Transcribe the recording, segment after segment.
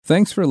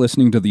Thanks for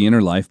listening to the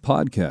Inner Life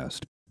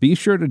Podcast. Be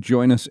sure to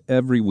join us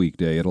every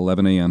weekday at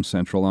 11 a.m.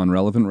 Central on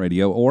Relevant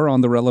Radio or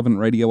on the Relevant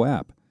Radio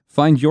app.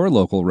 Find your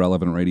local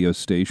Relevant Radio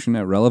station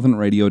at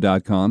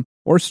relevantradio.com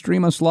or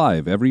stream us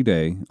live every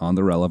day on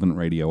the Relevant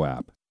Radio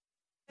app.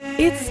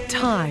 It's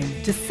time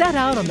to set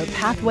out on the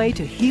pathway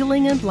to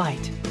healing and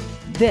light.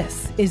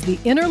 This is The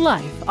Inner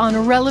Life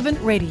on Relevant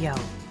Radio.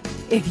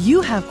 If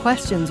you have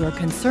questions or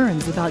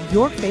concerns about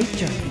your faith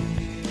journey,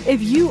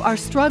 if you are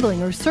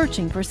struggling or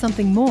searching for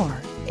something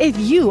more, if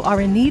you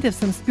are in need of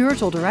some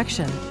spiritual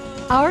direction,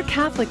 our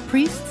Catholic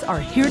priests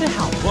are here to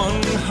help.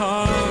 One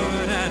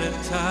heart at a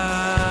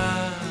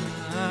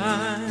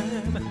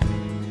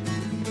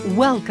time.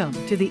 Welcome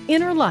to The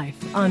Inner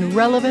Life on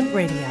Relevant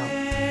Radio.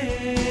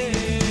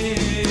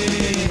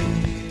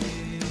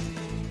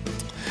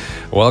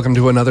 Welcome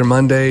to another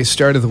Monday,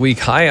 start of the week.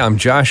 Hi, I'm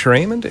Josh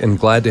Raymond, and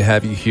glad to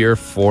have you here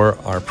for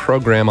our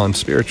program on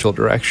spiritual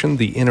direction,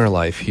 The Inner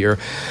Life, here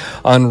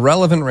on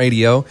Relevant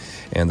Radio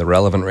and the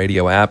Relevant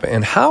Radio app.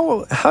 And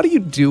how do you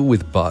do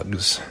with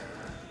bugs?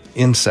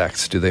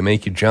 Insects, do they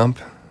make you jump?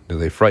 Do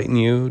they frighten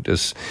you?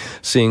 Does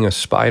seeing a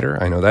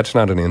spider, I know that's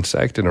not an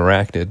insect, an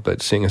arachnid,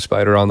 but seeing a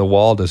spider on the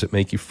wall, does it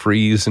make you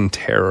freeze in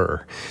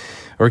terror?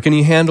 Or can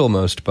you handle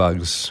most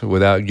bugs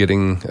without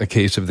getting a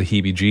case of the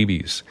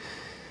heebie-jeebies?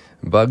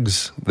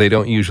 Bugs, they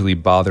don't usually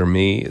bother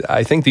me.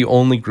 I think the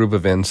only group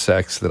of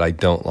insects that I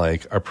don't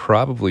like are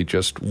probably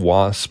just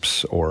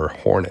wasps or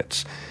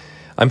hornets.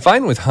 I'm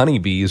fine with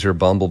honeybees or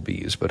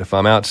bumblebees, but if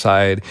I'm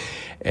outside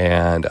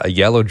and a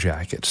yellow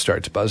jacket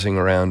starts buzzing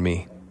around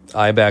me,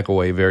 I back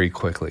away very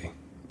quickly.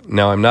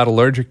 Now, I'm not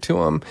allergic to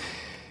them,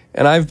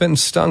 and I've been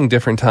stung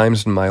different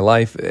times in my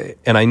life,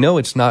 and I know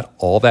it's not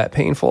all that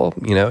painful.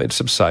 You know, it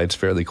subsides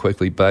fairly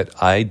quickly, but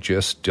I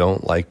just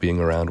don't like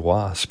being around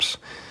wasps.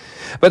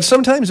 But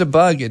sometimes a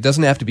bug, it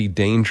doesn't have to be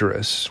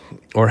dangerous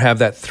or have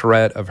that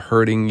threat of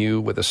hurting you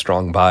with a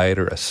strong bite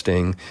or a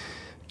sting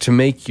to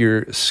make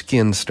your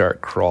skin start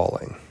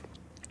crawling.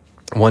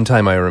 One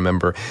time I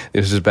remember,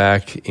 this is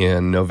back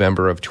in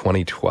November of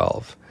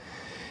 2012,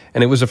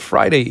 and it was a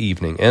Friday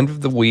evening, end of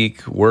the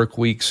week, work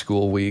week,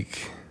 school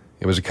week.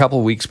 It was a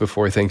couple weeks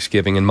before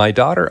Thanksgiving, and my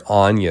daughter,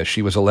 Anya,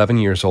 she was 11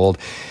 years old,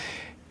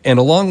 and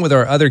along with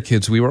our other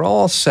kids, we were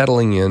all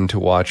settling in to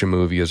watch a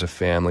movie as a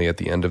family at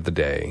the end of the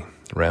day,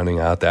 rounding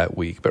out that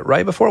week. But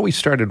right before we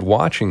started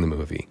watching the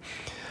movie,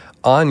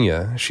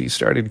 Anya, she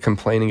started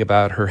complaining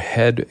about her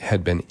head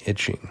had been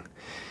itching.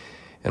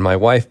 And my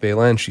wife,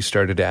 Baylen, she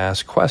started to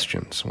ask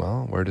questions.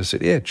 Well, where does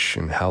it itch?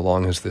 And how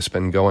long has this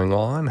been going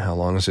on? How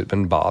long has it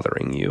been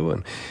bothering you?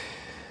 And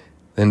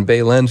then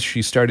Baylen,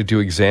 she started to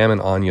examine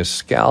Anya's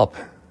scalp.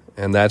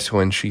 And that's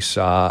when she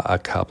saw a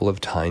couple of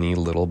tiny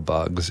little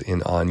bugs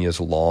in Anya's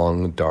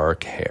long,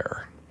 dark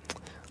hair.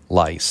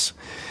 Lice.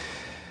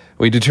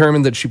 We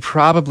determined that she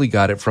probably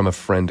got it from a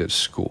friend at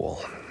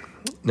school.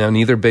 Now,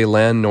 neither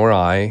Baylen nor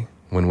I,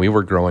 when we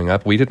were growing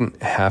up, we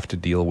didn't have to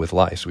deal with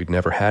lice. We'd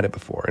never had it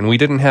before. And we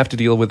didn't have to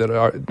deal with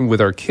it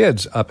with our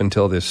kids up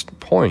until this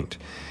point.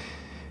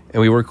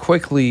 And we were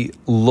quickly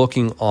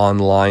looking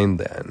online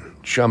then,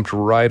 jumped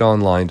right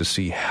online to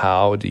see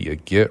how do you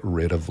get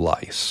rid of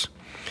lice.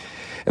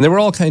 And there were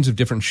all kinds of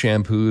different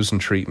shampoos and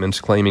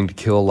treatments claiming to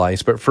kill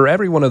lice. But for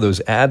every one of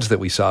those ads that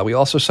we saw, we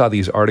also saw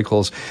these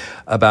articles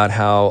about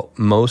how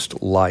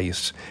most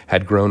lice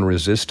had grown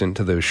resistant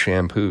to those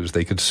shampoos.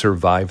 They could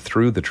survive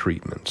through the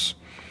treatments.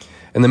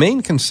 And the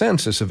main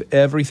consensus of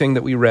everything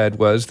that we read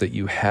was that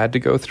you had to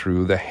go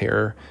through the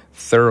hair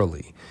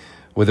thoroughly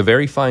with a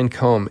very fine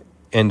comb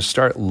and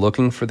start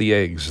looking for the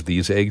eggs.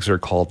 These eggs are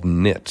called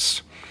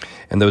nits.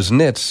 And those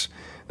nits,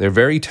 they're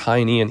very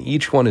tiny, and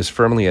each one is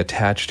firmly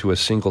attached to a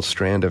single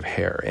strand of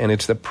hair. And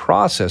it's the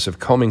process of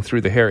combing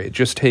through the hair. It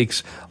just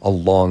takes a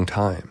long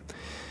time.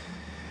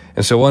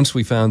 And so once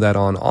we found that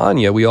on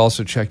Anya, we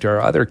also checked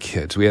our other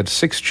kids. We had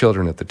 6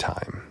 children at the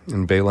time,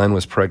 and Baylen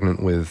was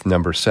pregnant with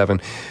number 7.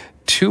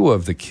 2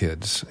 of the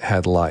kids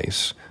had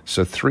lice.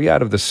 So 3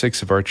 out of the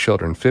 6 of our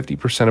children,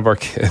 50% of our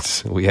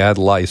kids, we had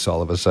lice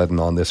all of a sudden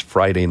on this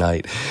Friday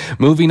night.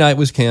 Movie night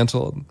was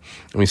canceled, and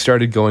we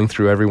started going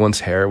through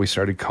everyone's hair. We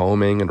started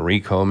combing and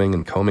recombing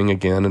and combing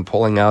again and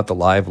pulling out the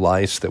live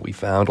lice that we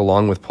found,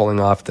 along with pulling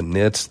off the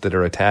nits that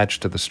are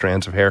attached to the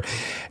strands of hair.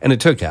 And it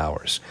took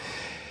hours.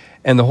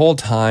 And the whole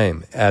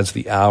time, as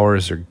the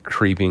hours are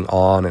creeping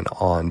on and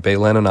on,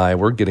 Baylen and I,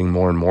 we're getting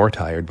more and more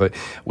tired, but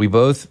we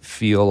both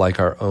feel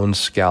like our own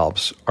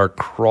scalps are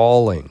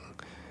crawling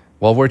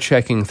while we're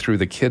checking through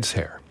the kids'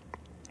 hair.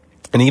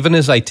 And even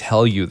as I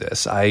tell you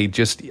this, I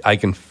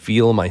can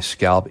feel my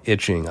scalp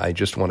itching. I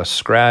just want to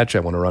scratch. I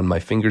want to run my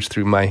fingers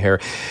through my hair.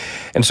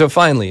 And so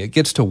finally, it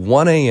gets to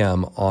 1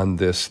 a.m. on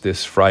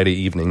this Friday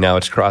evening. Now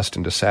it's crossed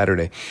into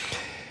Saturday.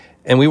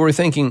 And we were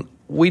thinking,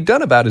 we'd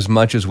done about as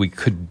much as we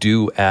could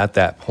do at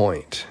that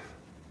point.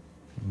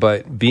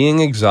 But being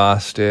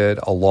exhausted,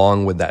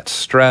 along with that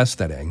stress,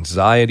 that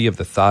anxiety of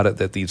the thought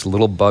that these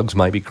little bugs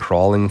might be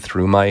crawling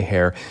through my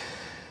hair,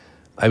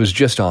 I was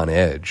just on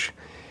edge.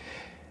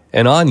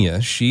 And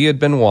Anya, she had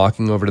been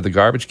walking over to the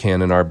garbage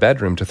can in our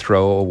bedroom to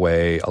throw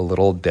away a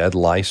little dead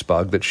lice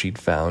bug that she'd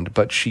found,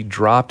 but she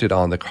dropped it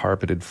on the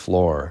carpeted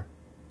floor,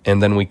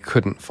 and then we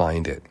couldn't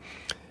find it.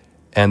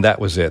 And that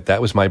was it.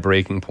 That was my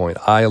breaking point.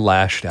 I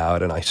lashed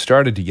out, and I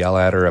started to yell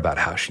at her about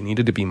how she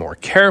needed to be more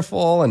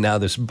careful, and now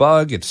this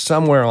bug, it's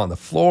somewhere on the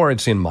floor,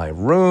 it's in my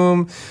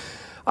room.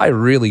 I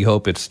really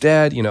hope it's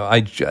dead.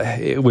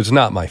 It was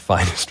not my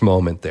finest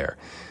moment there.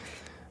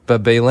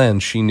 But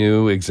Belen, she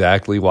knew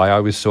exactly why I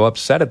was so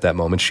upset at that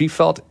moment. She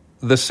felt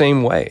the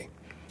same way.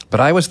 But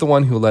I was the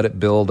one who let it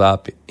build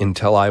up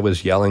until I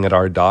was yelling at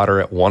our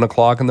daughter at 1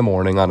 o'clock in the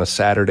morning on a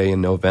Saturday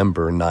in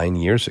November 9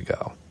 years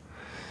ago.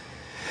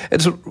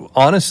 It's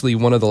honestly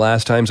one of the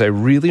last times I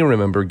really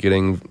remember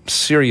getting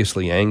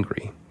seriously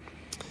angry.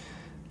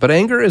 But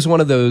anger is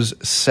one of those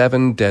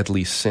 7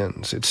 deadly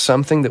sins. It's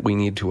something that we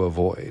need to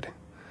avoid.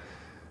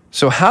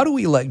 So how do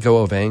we let go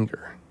of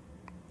anger?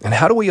 And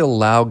how do we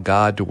allow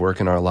God to work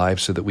in our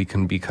lives so that we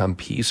can become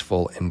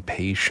peaceful and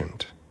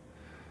patient?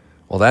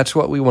 Well, that's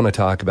what we want to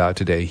talk about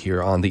today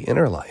here on The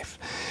Inner Life.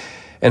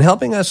 And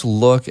helping us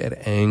look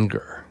at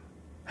anger,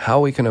 how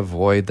we can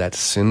avoid that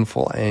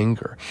sinful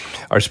anger.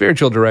 Our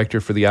spiritual director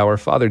for the hour,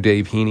 Father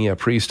Dave Heney, a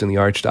priest in the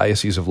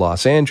Archdiocese of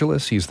Los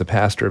Angeles. He's the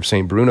pastor of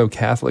St. Bruno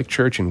Catholic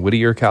Church in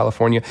Whittier,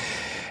 California.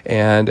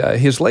 And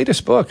his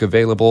latest book,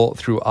 available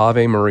through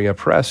Ave Maria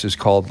Press, is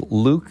called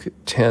Luke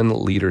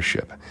 10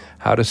 Leadership,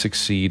 How to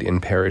Succeed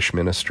in Parish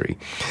Ministry.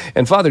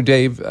 And Father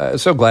Dave,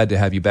 so glad to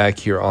have you back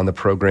here on the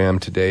program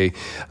today.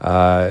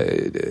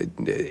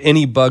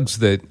 Any bugs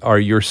that are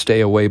your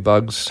stay-away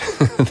bugs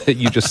that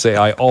you just say,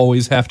 I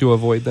always have to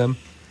avoid them?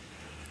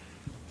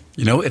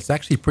 It's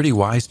actually pretty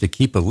wise to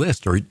keep a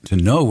list or to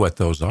know what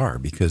those are,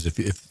 because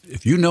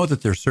if you know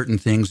that there's certain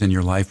things in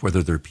your life,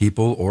 whether they're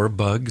people or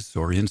bugs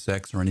or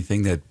insects or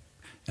anything that,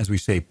 as we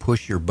say,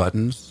 push your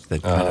buttons,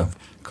 that kind of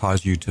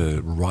cause you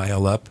to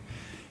rile up,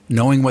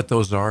 knowing what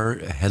those are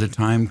ahead of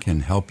time can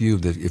help you.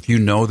 That if you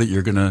know that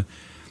you're going to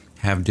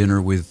have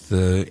dinner with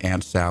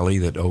Aunt Sally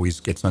that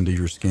always gets under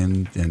your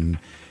skin, and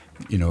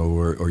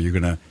or you're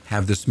going to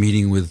have this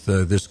meeting with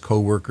this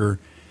coworker,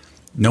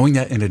 knowing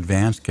that in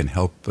advance can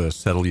help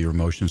settle your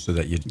emotions so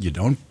that you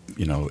don't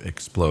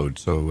explode.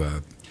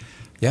 So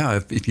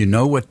if you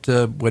know what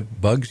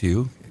bugs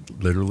you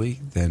literally,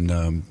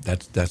 then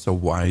that's a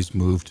wise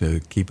move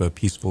to keep a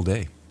peaceful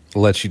day.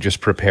 Lets you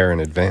just prepare in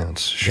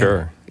advance.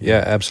 Sure.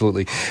 Yeah,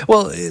 absolutely.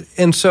 Well,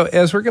 and so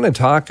as we're going to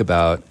talk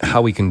about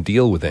how we can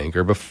deal with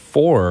anger,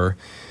 before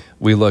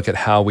we look at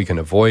how we can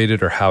avoid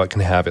it or how it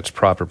can have its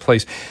proper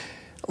place,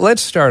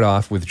 let's start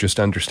off with just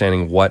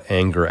understanding what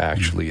anger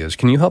actually is.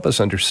 Can you help us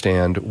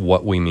understand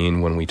what we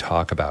mean when we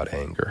talk about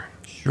anger?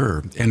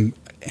 Sure. And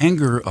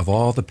anger, of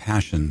all the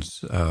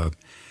passions,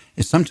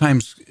 is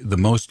sometimes the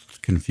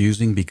most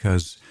confusing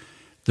because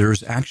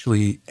there's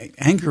actually,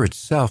 anger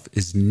itself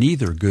is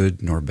neither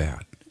good nor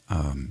bad.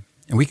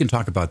 And we can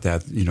talk about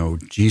that.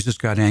 Jesus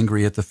got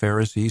angry at the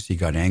Pharisees. He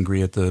got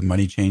angry at the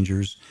money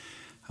changers.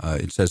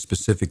 It says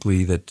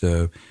specifically that,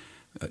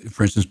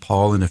 for instance,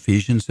 Paul in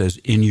Ephesians says,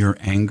 in your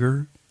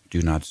anger,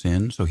 do not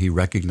sin. So he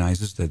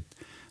recognizes that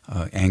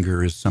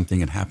anger is something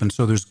that happens.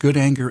 So there's good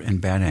anger and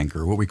bad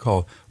anger, what we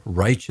call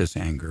righteous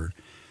anger.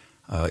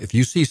 If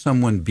you see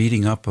someone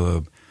beating up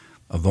a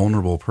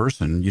vulnerable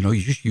person,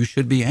 you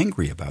should be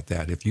angry about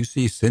that. If you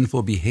see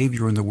sinful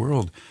behavior in the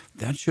world,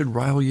 that should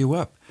rile you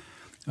up.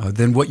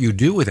 Then what you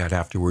do with that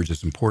afterwards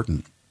is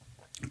important.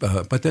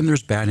 But then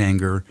there's bad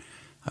anger,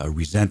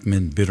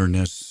 resentment,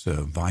 bitterness,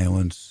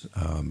 violence,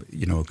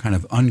 kind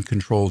of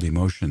uncontrolled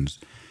emotions.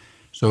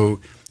 So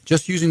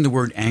just using the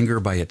word anger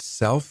by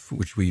itself,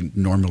 which we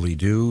normally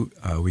do,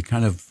 we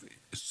kind of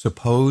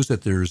suppose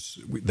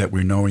that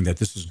we're knowing that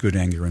this is good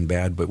anger and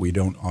bad, but we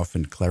don't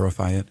often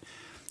clarify it.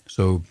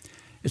 So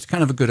it's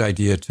kind of a good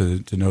idea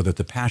to know that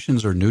the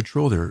passions are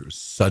neutral. They're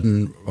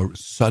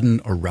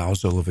sudden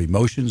arousal of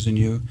emotions in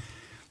you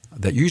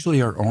that usually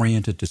are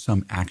oriented to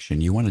some action.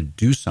 You want to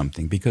do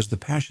something because the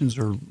passions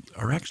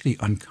are actually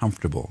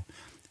uncomfortable.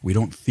 We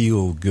don't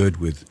feel good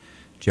with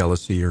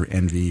jealousy or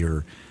envy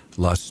or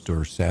lust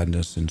or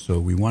sadness, and so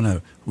we want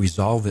to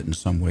resolve it in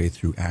some way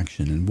through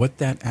action. And what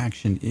that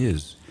action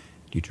is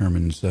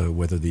determines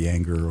whether the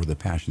anger or the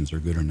passions are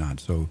good or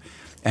not. So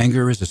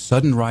anger is a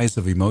sudden rise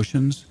of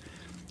emotions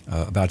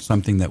about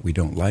something that we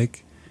don't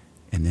like,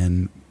 and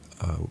then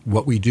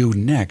what we do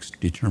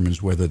next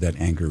determines whether that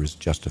anger is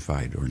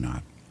justified or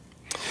not.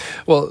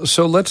 Well,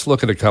 so let's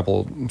look at a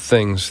couple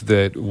things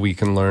that we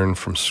can learn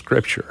from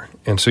Scripture.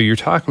 And so you're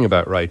talking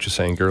about righteous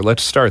anger.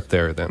 Let's start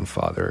there then,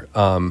 Father.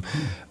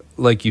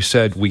 Like you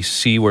said, we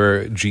see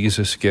where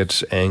Jesus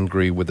gets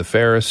angry with the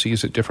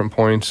Pharisees at different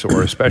points,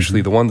 or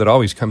especially the one that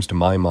always comes to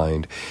my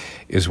mind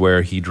is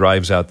where he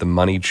drives out the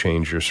money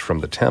changers from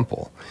the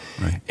temple.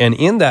 Right. And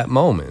in that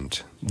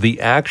moment,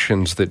 the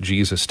actions that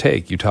Jesus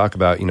take, you talk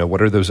about,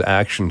 what are those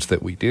actions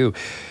that we do?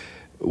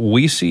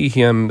 We see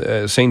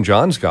him, St.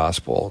 John's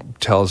Gospel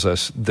tells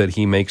us that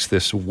he makes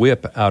this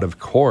whip out of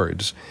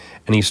cords,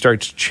 and he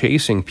starts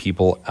chasing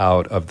people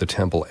out of the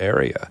temple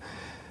area.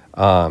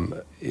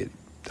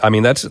 I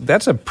mean,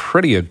 that's a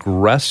pretty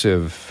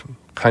aggressive,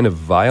 kind of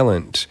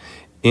violent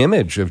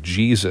image of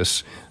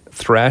Jesus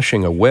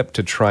thrashing a whip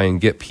to try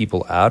and get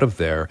people out of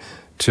there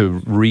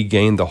to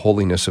regain the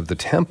holiness of the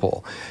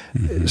temple.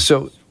 Mm-hmm.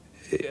 So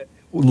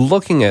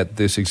looking at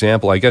this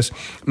example, I guess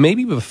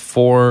maybe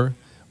before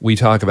we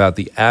talk about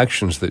the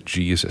actions that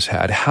Jesus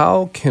had,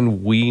 how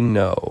can we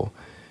know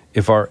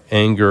if our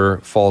anger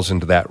falls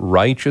into that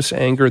righteous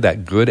anger,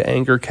 that good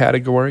anger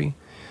category,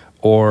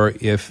 or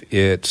if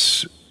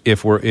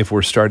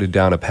we're started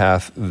down a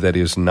path that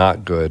is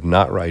not good,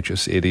 not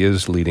righteous, it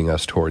is leading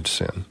us towards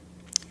sin?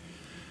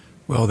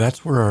 Well,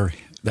 that's where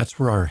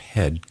our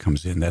head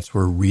comes in. That's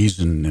where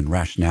reason and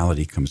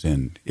rationality comes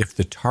in. If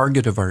the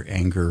target of our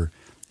anger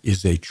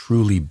is a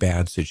truly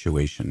bad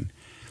situation,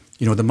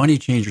 the money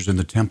changers in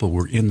the temple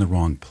were in the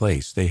wrong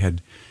place. They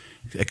had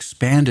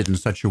expanded in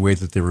such a way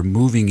that they were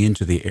moving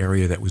into the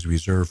area that was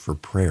reserved for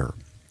prayer.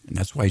 And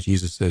that's why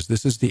Jesus says,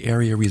 this is the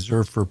area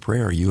reserved for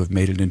prayer. You have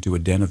made it into a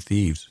den of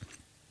thieves.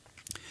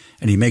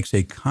 And he makes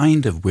a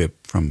kind of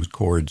whip from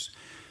cords,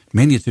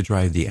 mainly to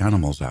drive the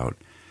animals out.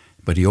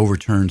 But he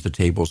overturns the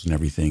tables and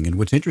everything. And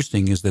what's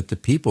interesting is that the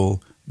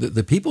people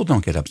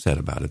don't get upset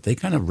about it. They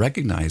kind of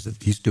recognize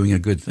that he's doing a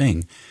good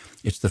thing.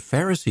 It's the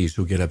Pharisees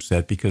who get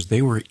upset because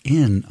they were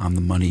in on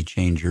the money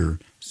changer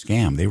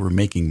scam. They were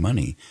making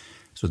money,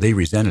 so they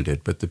resented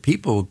it. But the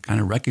people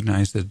kind of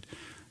recognized that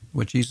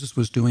what Jesus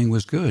was doing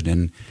was good.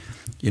 And,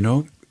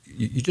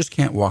 you just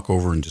can't walk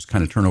over and just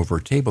kind of turn over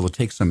a table. It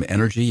takes some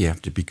energy. You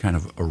have to be kind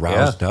of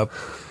aroused up.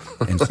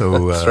 And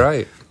so, that's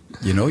right.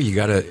 You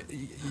got to...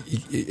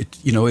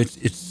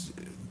 It's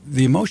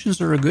the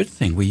emotions are a good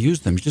thing. We use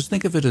them. Just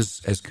think of it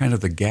as kind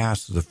of the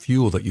gas, the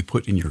fuel that you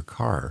put in your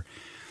car.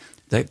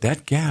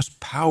 That gas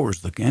powers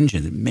the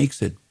engine. It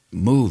makes it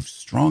move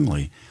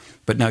strongly.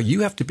 But now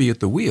you have to be at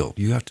the wheel.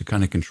 You have to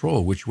kind of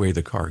control which way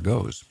the car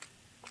goes.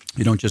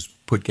 You don't just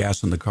put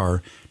gas in the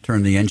car,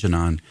 turn the engine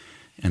on,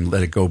 and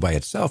let it go by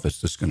itself. It's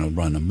just going to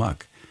run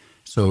amok.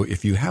 So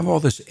if you have all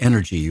this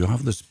energy, you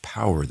have this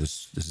power,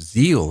 this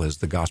zeal, as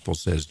the gospel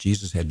says,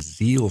 Jesus had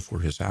zeal for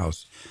his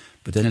house,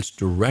 but then it's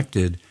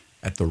directed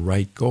at the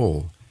right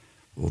goal.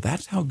 Well,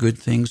 that's how good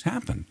things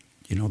happen.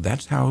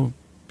 That's how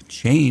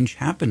change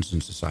happens in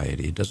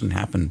society. It doesn't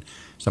happen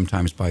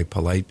sometimes by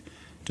polite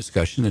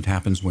discussion. It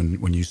happens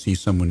when you see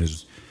someone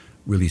is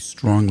really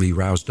strongly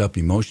roused up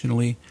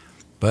emotionally,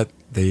 but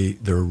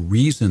their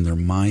reason, their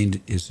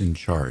mind is in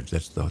charge.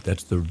 That's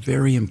the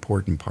very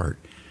important part.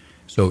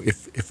 So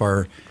if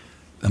our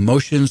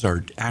emotions,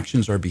 our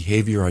actions, our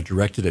behavior are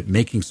directed at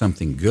making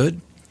something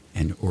good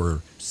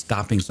or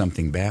stopping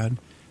something bad,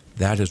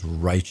 that is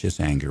righteous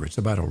anger. It's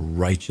about a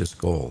righteous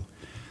goal.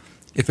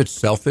 If it's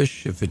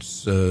selfish, if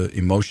it's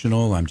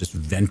emotional, I'm just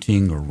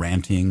venting or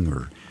ranting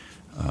or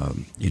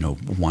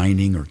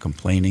whining or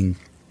complaining,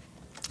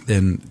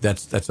 then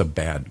that's a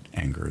bad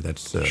anger.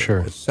 That's sure.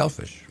 It's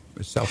selfish.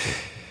 It's selfish.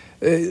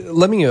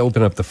 Let me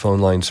open up the phone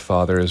lines,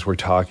 Father, as we're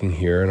talking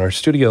here. In our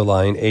studio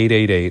line,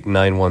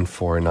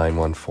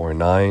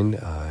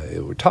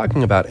 888-914-9149. We're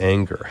talking about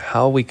anger,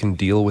 how we can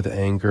deal with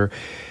anger,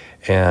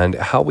 and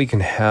how we can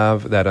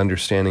have that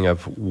understanding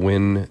of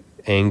when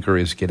anger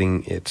is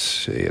getting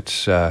its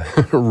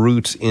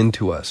roots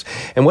into us.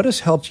 And what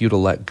has helped you to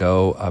let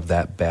go of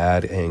that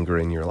bad anger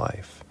in your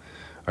life?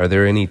 Are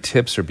there any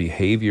tips or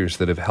behaviors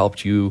that have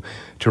helped you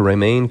to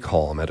remain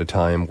calm at a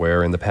time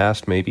where in the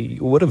past maybe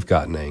you would have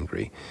gotten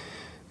angry?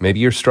 Maybe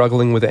you're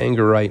struggling with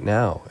anger right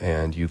now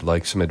and you'd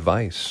like some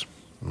advice,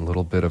 a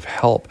little bit of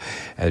help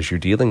as you're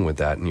dealing with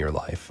that in your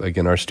life.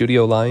 Again, our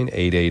studio line,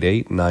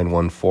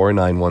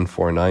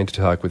 888-914-9149 to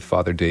talk with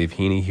Father Dave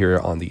Heney here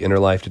on The Inner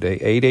Life today,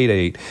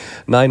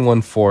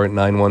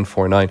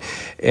 888-914-9149.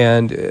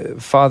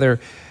 And Father,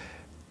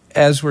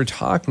 as we're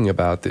talking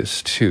about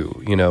this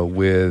too,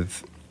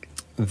 with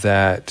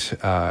that,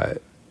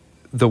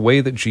 the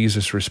way that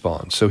Jesus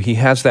responds. So he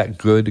has that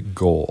good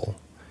goal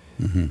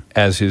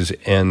as his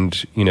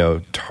end,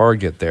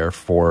 target there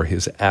for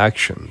his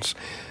actions,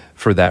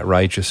 for that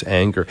righteous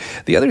anger.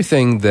 The other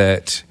thing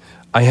that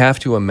I have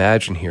to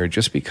imagine here,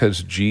 just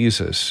because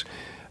Jesus,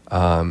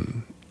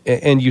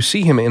 and you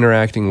see him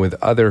interacting with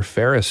other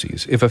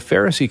Pharisees. If a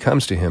Pharisee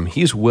comes to him,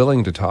 he's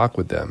willing to talk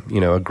with them.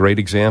 A great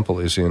example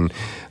is in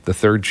the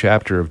 3rd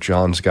chapter of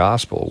John's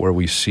Gospel, where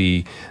we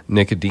see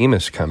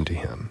Nicodemus come to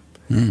him.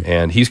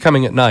 And he's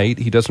coming at night.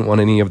 He doesn't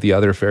want any of the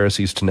other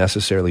Pharisees to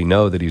necessarily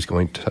know that he's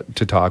going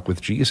to talk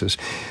with Jesus.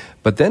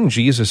 But then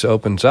Jesus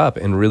opens up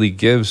and really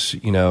gives,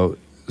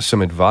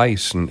 some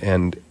advice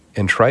and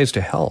tries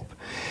to help.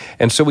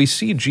 And so we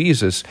see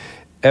Jesus,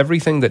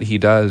 everything that he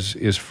does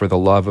is for the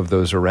love of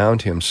those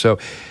around him. So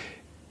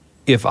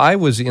if I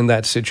was in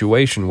that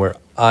situation where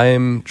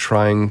I'm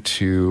trying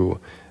to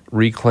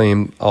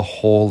reclaim a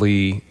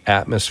holy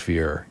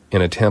atmosphere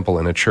in a temple,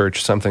 in a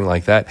church, something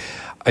like that,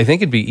 I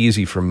think it'd be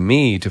easy for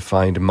me to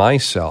find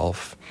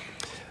myself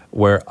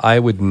where I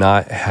would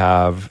not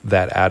have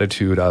that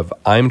attitude of,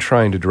 I'm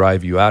trying to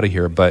drive you out of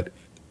here, but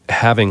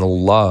having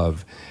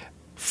love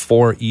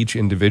for each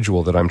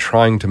individual that I'm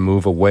trying to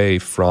move away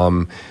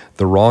from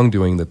the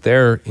wrongdoing that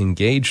they're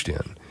engaged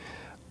in.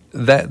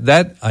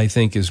 that I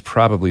think is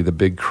probably the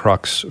big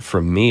crux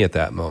for me at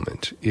that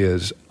moment.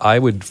 Is I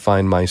would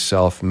find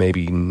myself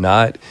maybe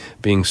not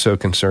being so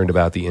concerned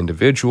about the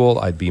individual.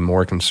 I'd be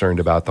more concerned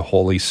about the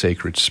holy,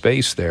 sacred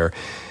space there.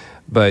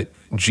 But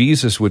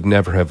Jesus would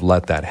never have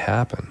let that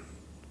happen.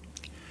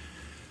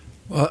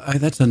 Well,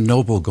 that's a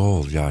noble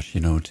goal, Josh,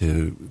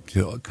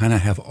 to kind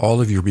of have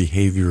all of your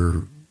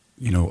behavior,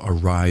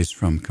 arise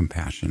from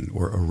compassion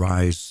or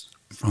arise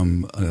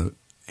from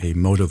a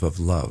motive of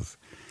love.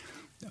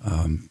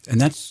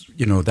 And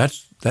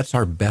that's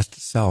our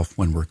best self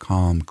when we're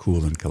calm,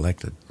 cool, and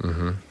collected.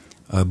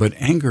 Mm-hmm. But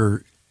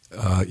anger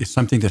is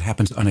something that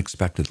happens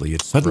unexpectedly.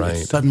 It's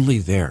suddenly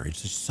there. It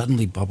just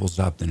suddenly bubbles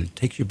up, and it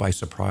takes you by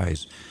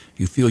surprise.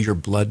 You feel your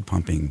blood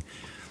pumping.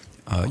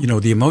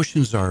 The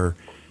emotions are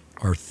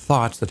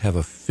thoughts that have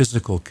a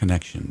physical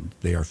connection.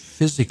 They are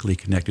physically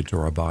connected to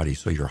our body.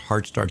 So your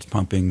heart starts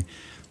pumping,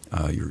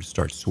 you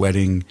start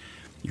sweating,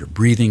 your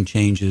breathing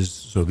changes.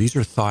 So these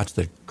are thoughts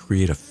that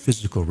create a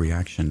physical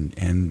reaction,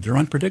 and they're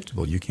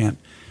unpredictable. You can't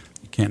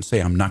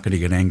say, I'm not going to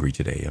get angry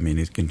today. I mean,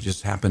 it can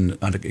just happen.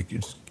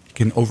 It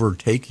can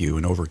overtake you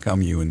and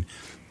overcome you, and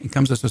it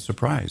comes as a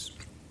surprise.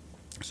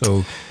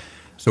 So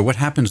what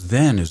happens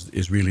then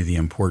is really the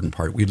important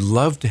part. We'd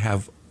love to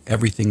have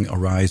everything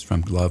arise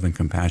from love and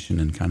compassion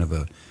in kind of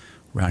a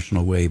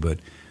rational way, but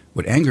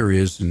what anger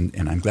is,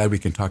 and I'm glad we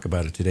can talk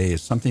about it today,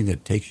 is something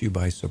that takes you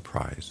by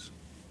surprise.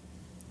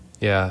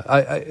 Yeah,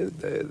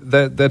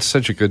 that's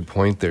such a good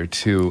point there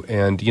too.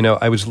 And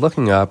I was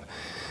looking up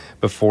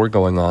before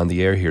going on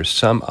the air here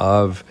some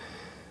of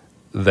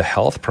the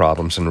health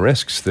problems and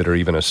risks that are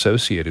even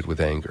associated with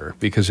anger.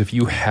 Because if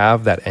you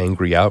have that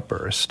angry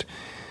outburst,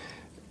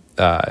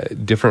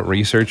 different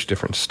research,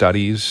 different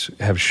studies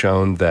have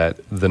shown that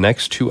the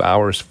next 2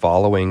 hours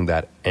following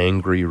that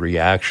angry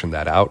reaction,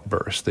 that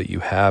outburst that you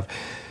have,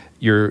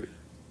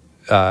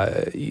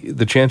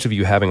 the chance of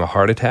you having a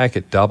heart attack,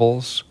 it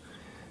doubles.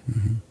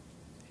 Mm-hmm.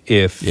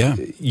 If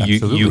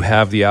you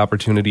have the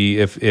opportunity,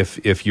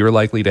 if you're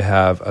likely to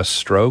have a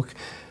stroke,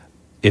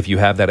 if you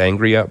have that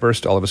angry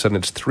outburst, all of a sudden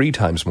it's 3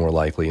 times more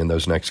likely in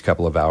those next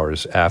couple of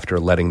hours after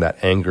letting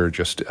that anger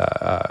just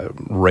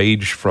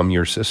rage from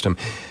your system,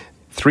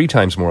 3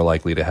 times more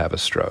likely to have a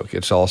stroke.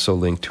 It's also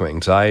linked to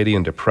anxiety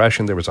and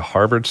depression. There was a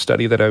Harvard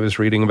study that I was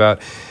reading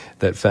about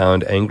that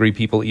found angry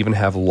people even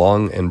have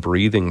lung and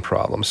breathing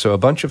problems. So a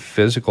bunch of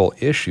physical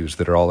issues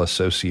that are all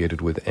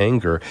associated with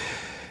anger.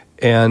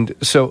 And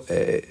so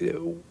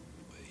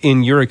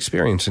in your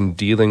experience in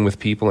dealing with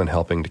people and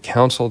helping to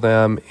counsel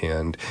them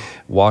and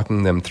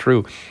walking them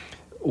through,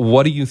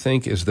 what do you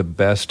think is the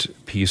best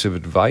piece of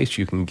advice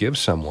you can give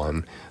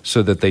someone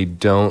so that they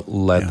don't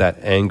let that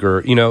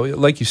anger,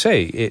 like you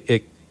say,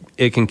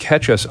 it can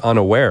catch us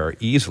unaware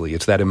easily.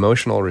 It's that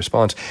emotional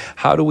response.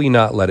 How do we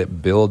not let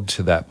it build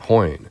to that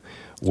point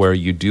where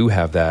you do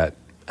have that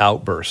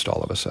outburst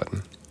all of a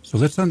sudden? So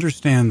let's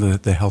understand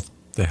the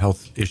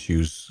health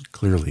issues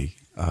clearly.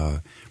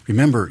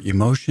 Remember,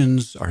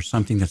 emotions are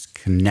something that's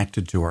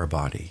connected to our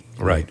body.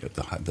 Right.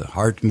 The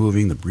heart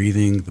moving, the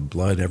breathing, the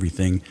blood,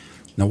 everything.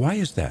 Now, why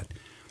is that?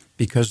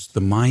 Because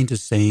the mind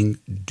is saying,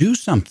 do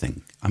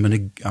something. I'm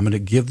going to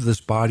give this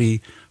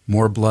body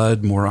more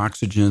blood, more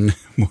oxygen,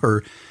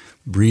 more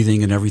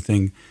breathing and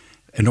everything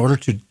in order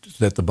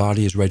that the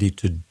body is ready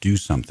to do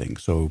something.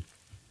 So,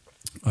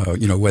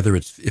 whether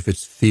if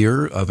it's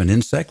fear of an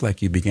insect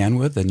like you began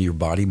with, then your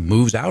body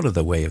moves out of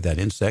the way of that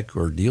insect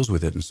or deals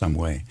with it in some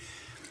way.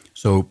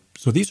 So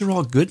these are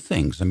all good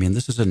things. I mean,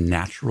 this is a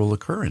natural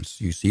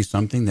occurrence. You see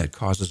something that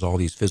causes all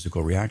these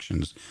physical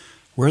reactions.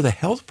 Where the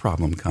health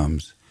problem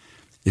comes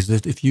is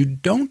that if you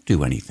don't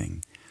do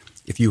anything,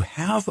 if you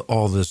have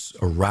all this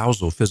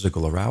arousal,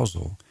 physical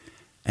arousal,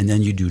 and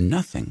then you do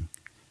nothing,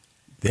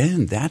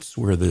 then that's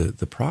where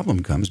the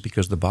problem comes,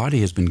 because the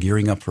body has been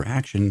gearing up for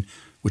action,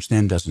 which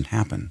then doesn't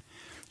happen.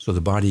 So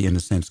the body, in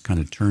a sense, kind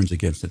of turns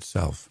against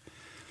itself.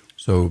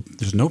 So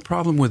there's no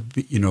problem with,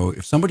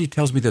 if somebody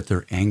tells me that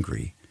they're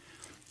angry,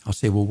 I'll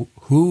say, well,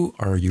 who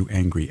are you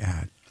angry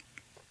at?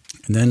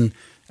 And then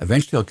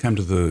eventually I'll come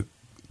to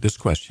this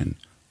question: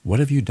 what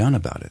have you done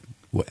about it?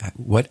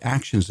 What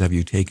actions have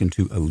you taken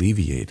to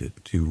alleviate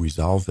it, to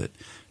resolve it,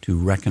 to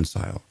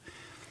reconcile?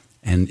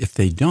 And if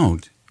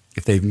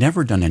they've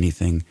never done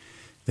anything,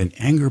 then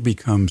anger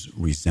becomes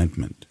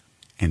resentment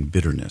and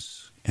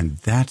bitterness. And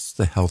that's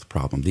the health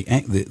problem.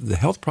 The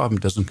health problem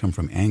doesn't come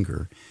from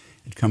anger.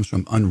 It comes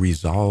from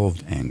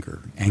unresolved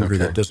anger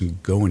that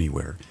doesn't go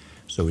anywhere.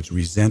 So it's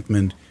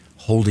resentment,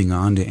 holding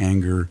on to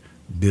anger,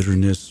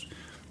 bitterness,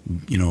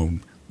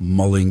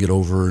 mulling it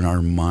over in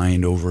our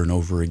mind over and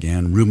over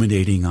again,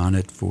 ruminating on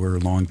it for a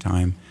long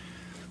time,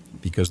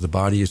 because the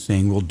body is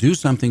saying, well, do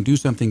something, do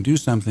something, do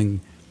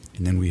something.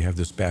 And then we have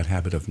this bad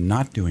habit of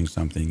not doing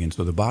something. And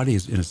so the body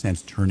is, in a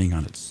sense, turning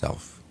on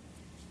itself.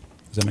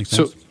 Does that make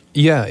sense? So,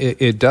 yeah,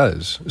 it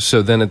does.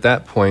 So then at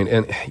that point,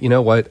 and you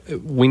know what,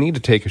 we need to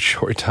take a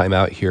short time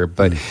out here,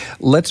 but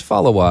let's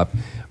follow up.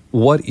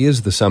 What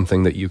is the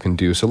something that you can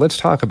do? So let's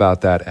talk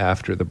about that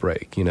after the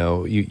break.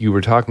 You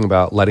were talking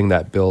about letting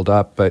that build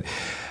up, but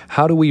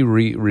how do we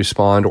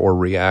respond or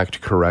react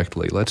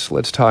correctly?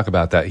 Let's talk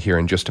about that here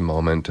in just a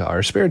moment.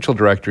 Our spiritual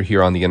director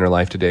here on The Inner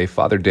Life today,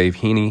 Father Dave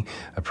Heney,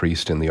 a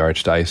priest in the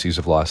Archdiocese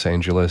of Los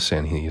Angeles,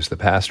 and he is the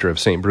pastor of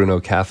St. Bruno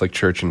Catholic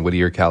Church in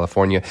Whittier,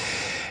 California,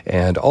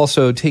 and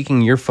also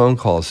taking your phone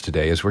calls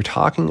today as we're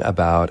talking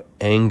about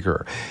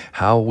anger,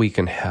 how we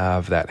can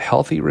have that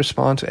healthy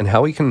response and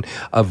how we can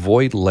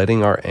avoid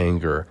letting our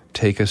anger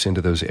take us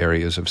into those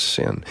areas of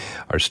sin.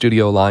 Our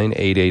studio line,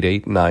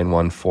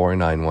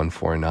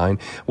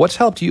 888-914-9149. What's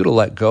helped you to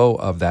let go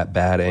of that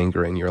bad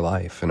anger in your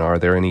life? And are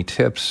there any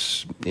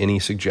tips, any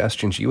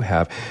suggestions you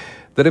have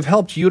that have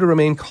helped you to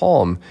remain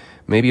calm,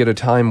 maybe at a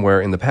time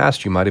where in the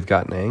past you might have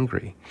gotten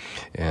angry?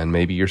 And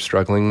maybe you're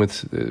struggling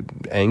with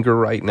anger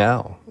right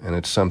now, and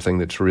it's something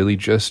that's really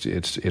just,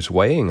 it's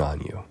weighing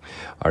on you.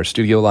 Our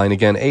studio line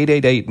again,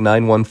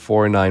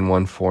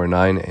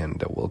 888-914-9149,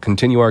 and we'll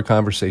continue our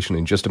conversation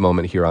in just a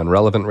moment here on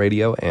Relevant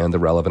Radio and the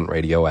Relevant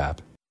Radio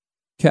app.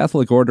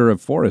 Catholic Order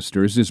of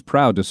Foresters is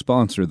proud to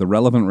sponsor the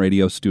Relevant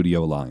Radio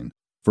studio line.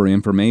 For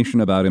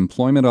information about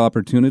employment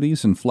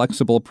opportunities and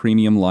flexible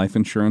premium life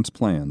insurance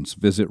plans,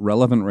 visit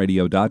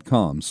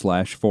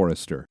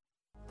relevantradio.com/Forester.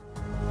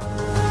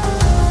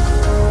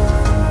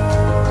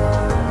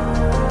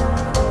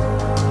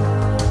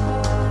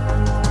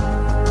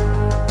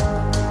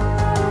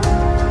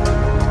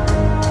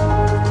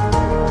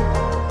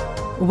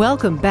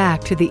 Welcome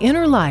back to The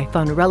Inner Life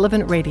on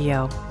Relevant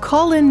Radio.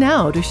 Call in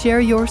now to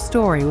share your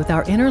story with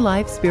our Inner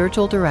Life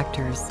spiritual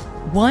directors.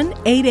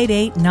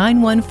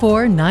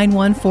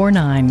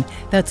 1-888-914-9149.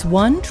 That's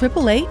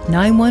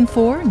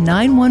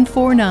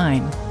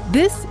 1-888-914-9149.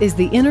 This is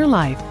The Inner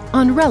Life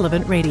on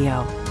Relevant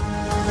Radio.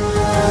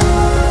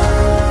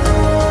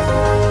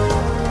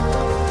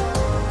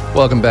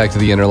 Welcome back to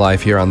The Inner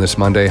Life here on this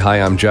Monday. Hi,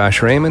 I'm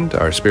Josh Raymond,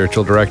 our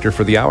spiritual director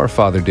for the hour,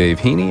 Father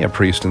Dave Heney, a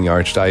priest in the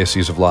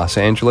Archdiocese of Los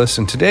Angeles,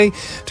 and today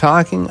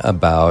talking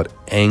about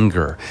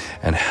anger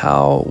and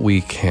how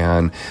we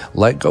can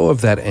let go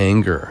of that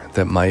anger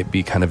that might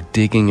be kind of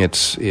digging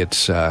its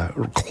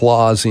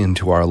claws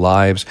into our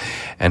lives,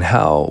 and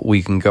how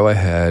we can go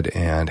ahead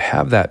and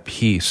have that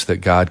peace that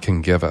God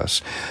can give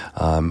us.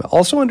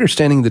 Also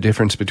understanding the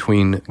difference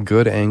between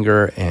good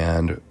anger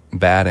and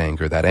bad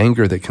anger, that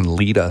anger that can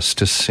lead us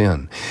to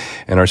sin.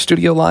 And our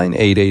studio line,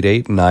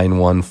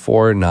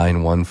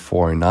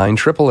 888-914-9149,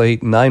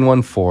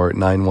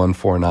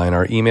 888-914-9149.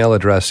 Our email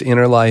address,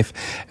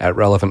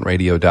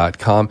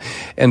 innerlife@relevantradio.com.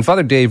 And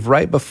Father Dave,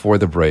 right before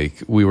the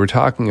break, we were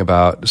talking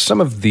about some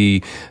of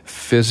the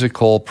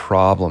physical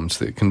problems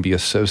that can be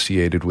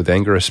associated with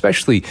anger,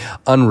 especially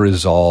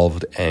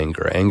unresolved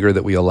anger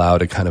that we allow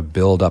to kind of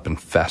build up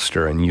and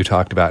fester. And you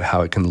talked about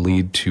how it can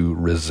lead to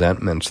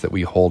resentments that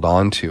we hold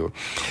on to.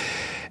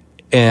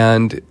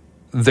 And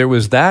there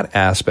was that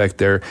aspect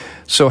there.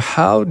 So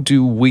how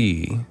do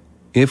we,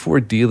 if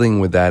we're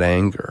dealing with that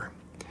anger,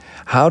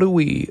 how do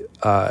we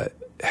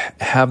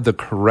have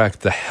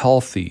the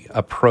healthy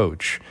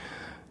approach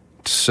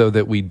so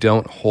that we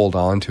don't hold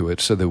on to it,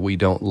 so that we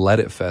don't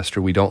let it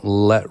fester, we don't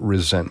let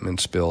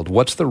resentments build?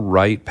 What's the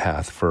right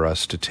path for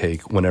us to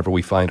take whenever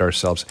we find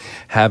ourselves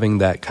having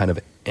that kind of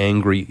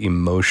angry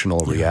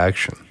emotional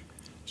reaction?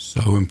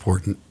 So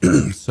important.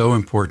 So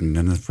important.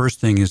 And the first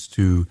thing is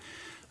to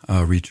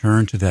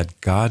return to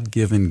that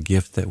God-given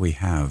gift that we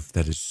have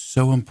that is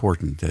so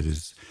important, that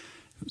is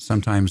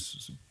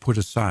sometimes put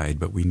aside,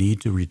 but we need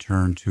to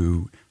return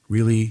to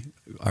really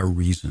our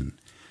reason,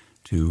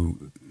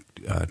 to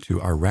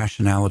our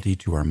rationality,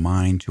 to our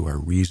mind, to our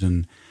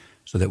reason,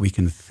 so that we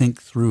can think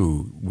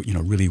through,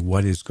 really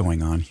what is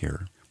going on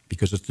here,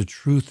 because it's the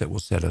truth that will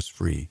set us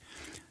free.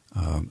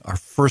 Our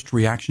first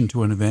reaction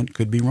to an event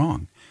could be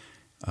wrong.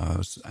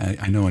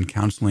 I know in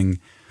counseling,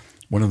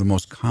 one of the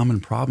most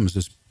common problems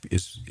is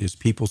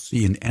people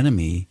see an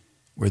enemy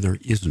where there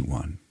isn't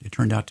one. It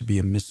turned out to be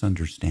a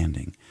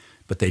misunderstanding,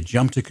 but they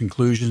jumped to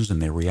conclusions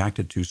and they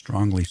reacted too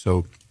strongly.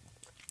 So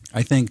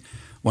I think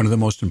one of the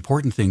most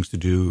important things to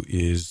do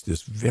is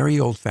this very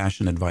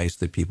old-fashioned advice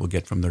that people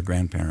get from their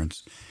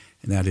grandparents,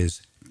 and that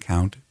is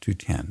count to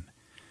 10.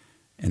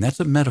 And that's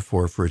a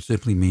metaphor for it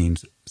simply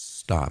means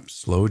stop,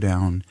 slow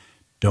down,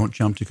 don't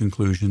jump to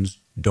conclusions,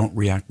 don't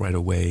react right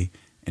away,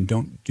 and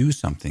don't do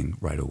something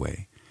right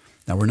away.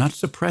 Now, we're not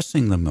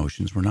suppressing the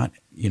emotions. We're not,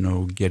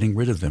 getting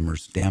rid of them or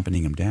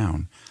dampening them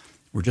down.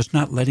 We're just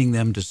not letting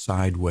them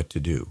decide what to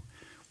do.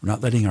 We're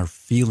not letting our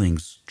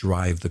feelings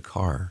drive the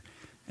car,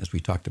 as we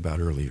talked about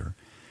earlier.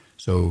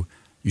 So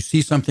you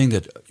see something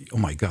that, oh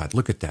my God,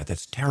 look at that.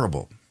 That's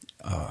terrible.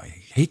 I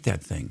hate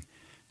that thing.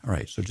 All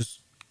right, so just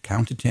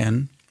count to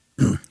 10.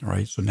 All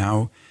right, so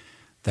now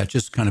that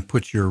just kind of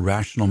puts your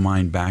rational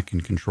mind back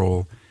in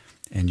control,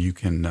 and you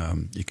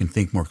can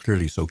think more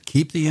clearly. So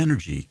keep the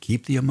energy,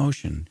 keep the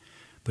emotion,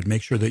 but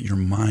make sure that your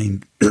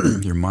mind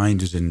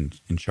is in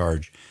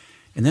charge.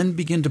 And then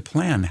begin to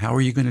plan, how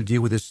are you going to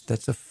deal with this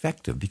that's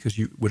effective? Because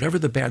whatever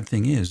the bad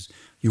thing is,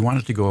 you want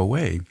it to go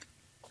away.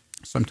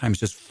 Sometimes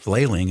just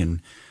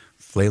flailing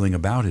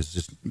about is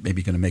just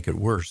maybe going to make it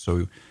worse.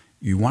 So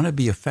you want to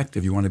be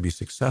effective, you want to be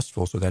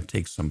successful, so that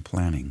takes some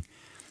planning.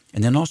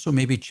 And then also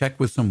maybe check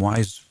with some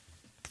wise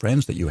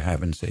friends that you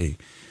have and say,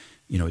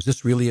 is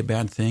this really a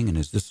bad thing? And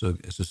is this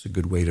a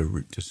good way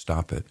to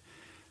stop it?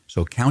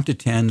 So count to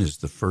 10 is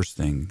the first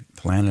thing.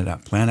 Plan it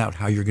out. Plan out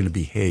how you're going to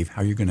behave,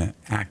 how you're going to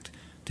act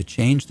to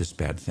change this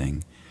bad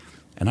thing.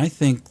 And I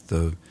think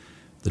the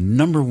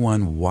number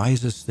one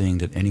wisest thing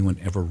that anyone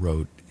ever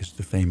wrote is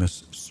the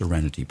famous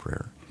serenity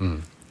prayer.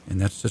 And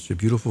that's such a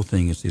beautiful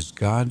thing. It says,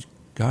 God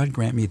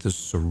grant me the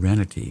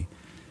serenity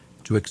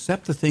to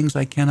accept the things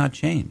I cannot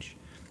change.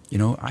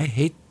 I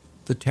hate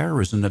the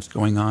terrorism that's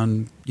going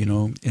on,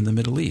 in the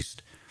Middle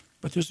East.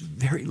 But there's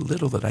very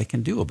little that I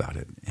can do about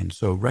it. And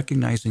so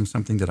recognizing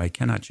something that I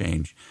cannot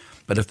change,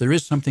 but if there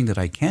is something that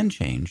I can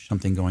change,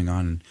 something going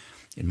on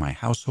in my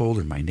household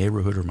or my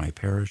neighborhood or my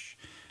parish,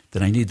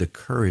 then I need the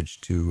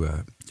courage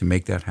to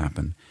make that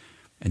happen.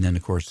 And then,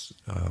 of course,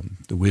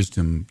 the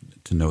wisdom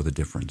to know the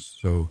difference.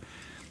 So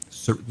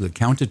the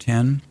count to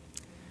 10,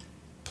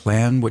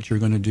 plan what you're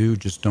going to do.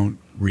 Just don't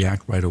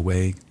react right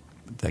away.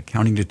 That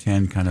counting to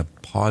 10 kind of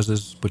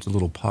puts a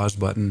little pause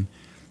button.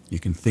 You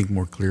can think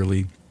more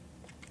clearly.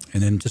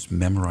 And then just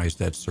memorize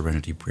that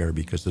serenity prayer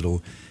because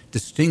it'll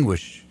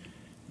distinguish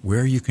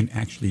where you can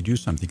actually do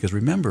something. Because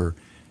remember,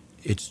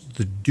 it's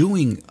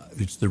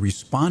the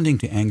responding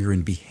to anger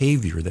and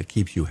behavior that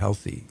keeps you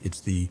healthy. It's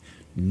the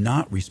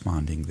not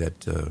responding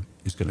that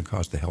is going to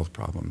cause the health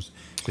problems.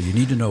 So you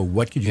need to know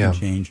what you can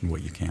change and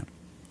what you can't.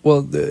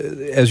 Well,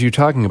 as you're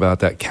talking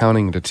about that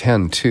counting to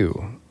 10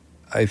 too,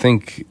 I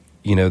think,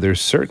 there's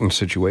certain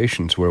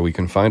situations where we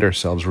can find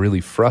ourselves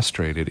really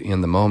frustrated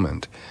in the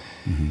moment.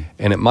 Mm-hmm.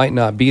 And it might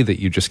not be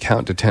that you just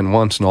count to 10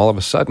 once and all of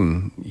a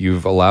sudden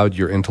you've allowed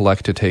your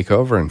intellect to take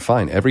over and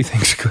fine,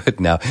 everything's good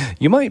now.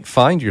 You might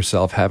find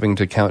yourself having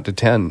to count to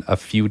 10 a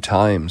few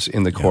times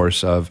in the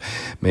course of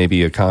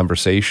maybe a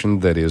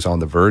conversation that is on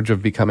the verge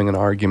of becoming an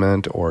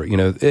argument or,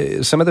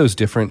 some of those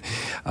different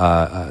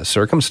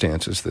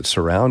circumstances that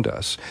surround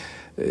us.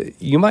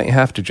 You might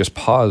have to just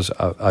pause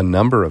a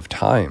number of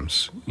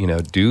times,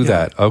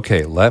 that.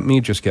 Okay, let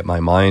me just get my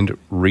mind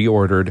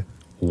reordered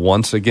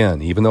once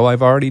again, even though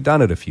I've already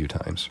done it a few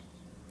times.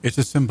 It's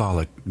a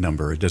symbolic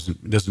number. It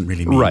doesn't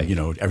really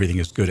mean, everything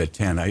is good at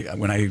 10.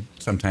 When I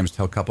sometimes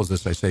tell couples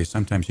this, I say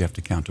sometimes you have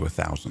to count to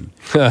 1,000.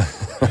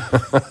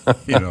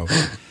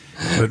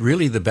 But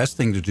really the best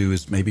thing to do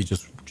is maybe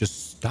just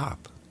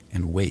stop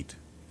and wait.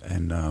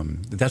 And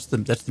that's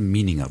the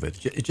meaning of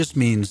it. It just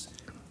means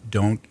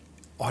don't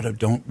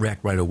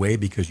react right away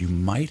because you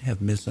might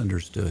have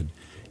misunderstood.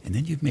 And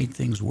then you've made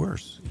things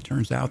worse. It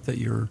turns out that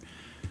your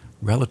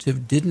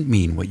relative didn't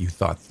mean what you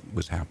thought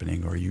was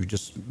happening, or you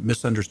just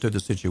misunderstood the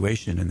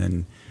situation, and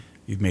then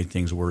you've made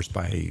things worse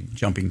by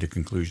jumping to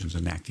conclusions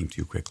and acting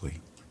too quickly.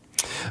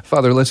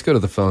 Father, let's go to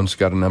the phones.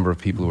 Got a number of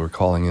people who are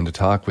calling in to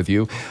talk with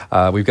you.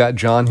 We've got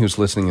John who's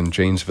listening in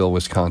Janesville,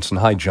 Wisconsin.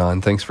 Hi,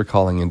 John. Thanks for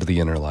calling into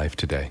the Inner Life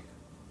today.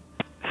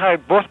 Hi.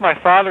 Both my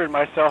father and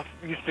myself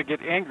used to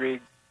get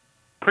angry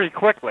pretty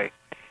quickly,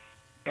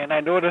 and I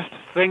noticed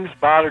things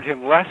bothered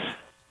him less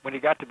when he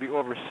got to be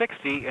over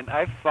 60, and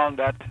I've found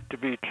that to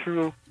be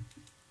true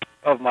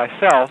of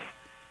myself.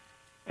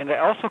 And I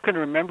also can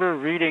remember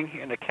reading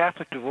in a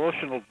Catholic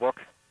devotional book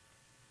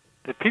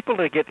that people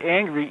that get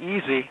angry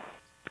easy,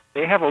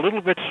 they have a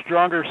little bit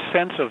stronger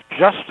sense of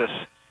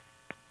justice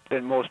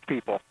than most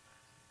people.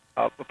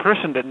 A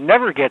person that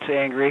never gets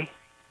angry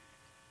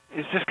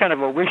is just kind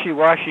of a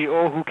wishy-washy,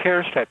 who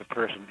cares type of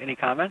person. Any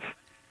comments?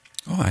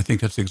 Oh, I think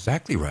that's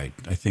exactly right.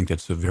 I think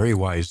that's a very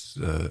wise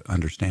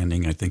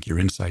understanding. I think your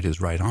insight is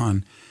right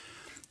on.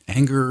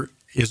 Anger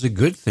is a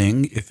good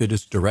thing if it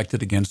is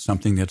directed against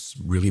something that's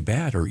really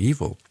bad or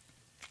evil.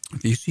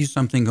 If you see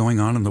something going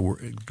on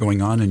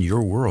in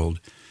your world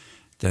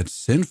that's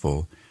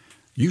sinful,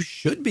 you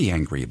should be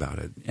angry about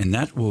it, and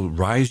that will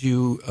arouse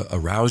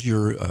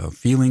your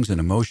feelings and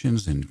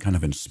emotions, and kind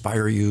of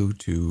inspire you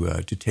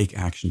to take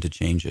action to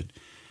change it.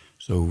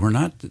 So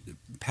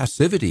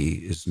passivity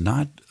is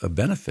not a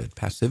benefit.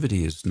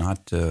 Passivity is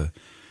not, a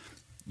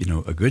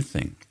good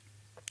thing.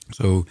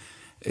 So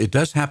it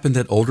does happen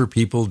that older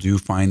people do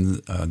find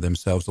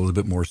themselves a little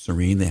bit more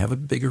serene. They have a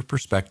bigger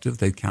perspective.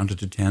 They've counted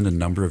to 10 a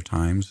number of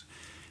times.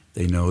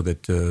 They know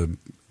that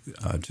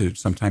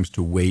sometimes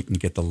to wait and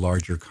get the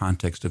larger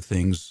context of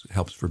things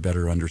helps for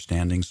better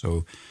understanding.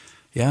 So,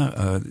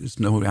 it's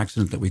no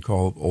accident that we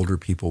call older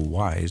people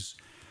wise.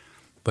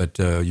 But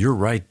you're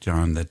right,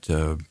 John,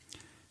 that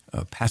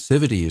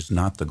passivity is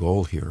not the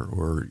goal here,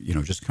 or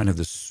just kind of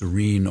this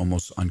serene,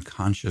 almost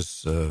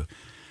unconscious,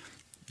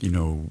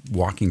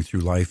 walking through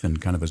life in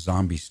kind of a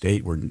zombie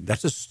state. Where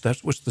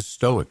that was the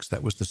Stoics.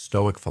 That was the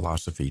Stoic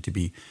philosophy: to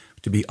be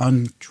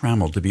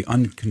untrammeled, to be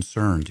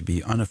unconcerned, to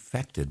be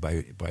unaffected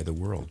by the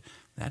world.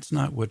 That's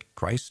not what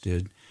Christ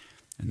did,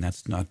 and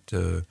that's not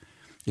the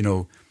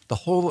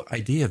whole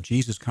idea of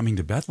Jesus coming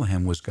to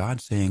Bethlehem was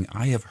God saying,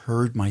 "I have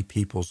heard my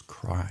people's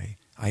cry.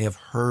 I have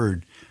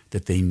heard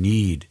that they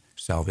need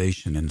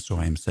salvation, and so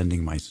I am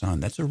sending my son."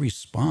 That's a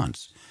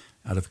response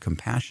out of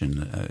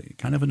compassion,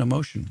 kind of an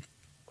emotion.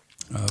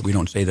 We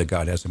don't say that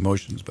God has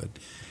emotions, but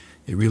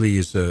it really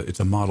is it's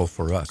a model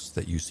for us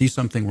that you see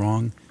something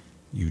wrong,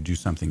 you do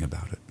something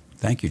about it.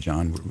 Thank you,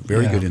 John.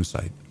 Very good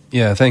insight.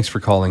 Yeah, thanks for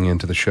calling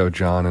into the show,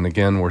 John. And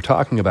again, we're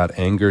talking about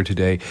anger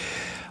today.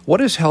 What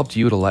has helped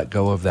you to let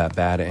go of that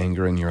bad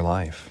anger in your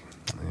life?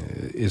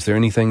 Is there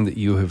anything that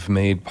you have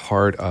made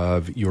part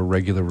of your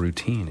regular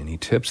routine? Any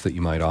tips that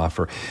you might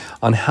offer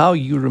on how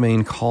you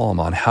remain calm,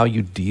 on how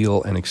you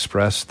deal and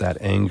express that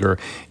anger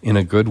in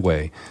a good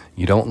way?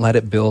 You don't let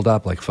it build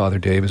up like Father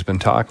Dave has been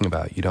talking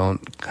about. You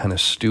don't kind of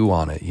stew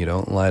on it. You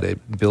don't let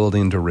it build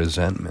into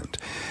resentment.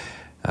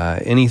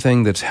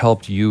 Anything that's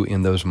helped you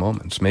in those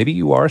moments. Maybe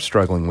you are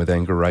struggling with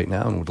anger right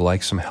now and would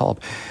like some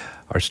help.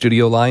 Our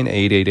studio line,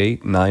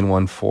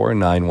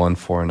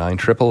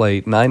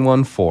 888-914-9149,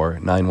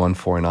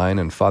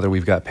 888-914-9149. And Father,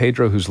 we've got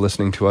Pedro who's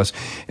listening to us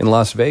in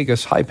Las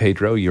Vegas. Hi,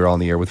 Pedro. You're on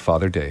the air with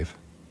Father Dave.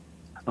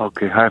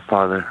 Okay. Hi,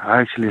 Father. I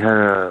actually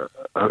I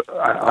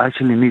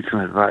actually need some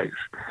advice.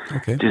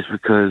 Okay. Just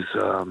because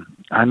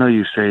I know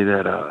you say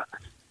that,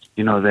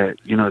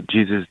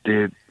 Jesus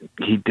did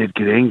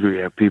get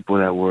angry at people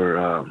that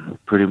were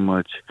pretty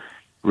much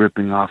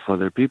ripping off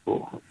other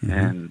people.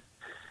 Mm-hmm.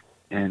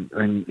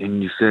 And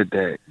you said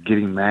that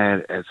getting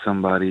mad at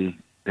somebody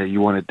that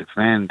you want to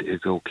defend is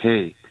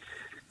okay,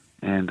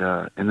 and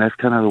that's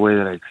kind of the way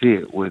that I see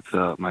it with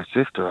my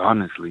sister,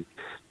 honestly,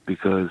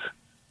 because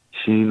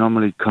she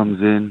normally comes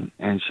in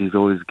and she's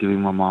always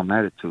giving my mom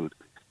attitude,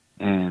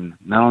 and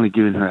not only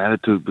giving her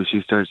attitude, but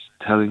she starts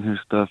telling her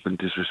stuff and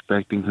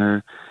disrespecting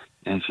her,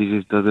 and she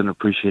just doesn't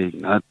appreciate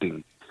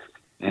nothing.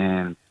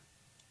 And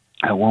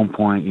at one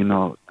point,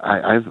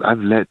 I've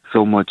let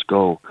so much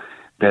go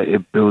that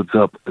it builds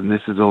up, and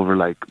this is over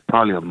like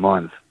probably a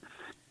month,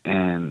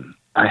 and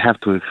I have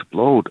to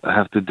explode. I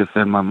have to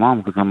defend my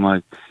mom because I'm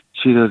like,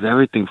 she does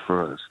everything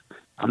for us.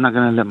 I'm not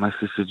going to let my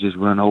sister just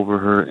run over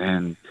her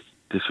and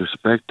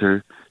disrespect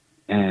her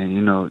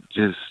and,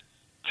 just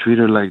treat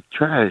her like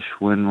trash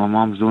when my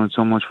mom's doing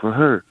so much for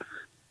her.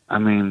 I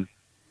mean,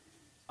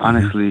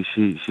 honestly,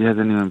 she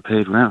hasn't even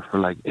paid rent for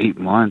like 8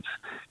 months,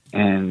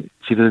 and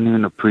she doesn't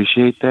even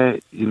appreciate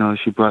that.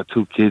 She brought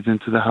 2 kids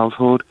into the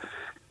household,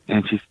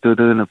 and she still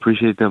doesn't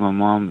appreciate that my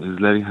mom is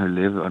letting her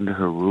live under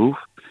her roof.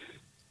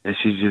 And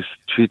she just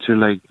treats her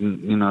like,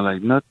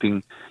 like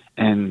nothing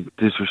and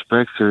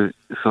disrespects her.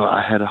 So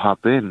I had to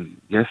hop in.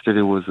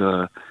 Yesterday was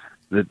the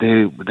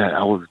day that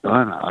I was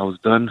done. I was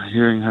done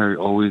hearing her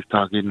always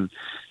talking,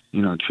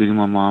 treating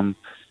my mom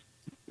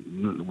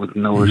with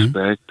no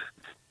respect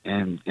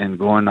and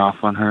going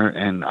off on her.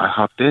 And I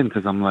hopped in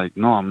because I'm like,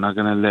 no, I'm not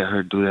going to let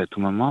her do that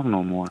to my mom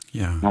no more.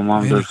 Yeah, my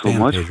mom does so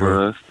much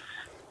for us.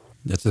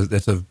 It's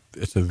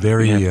a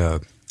very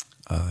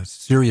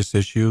serious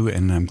issue,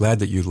 and I'm glad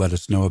that you let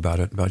us know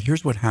about it. But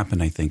here's what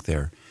happened, I think,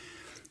 there.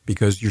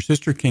 Because your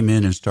sister came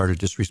in and started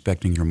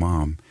disrespecting your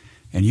mom,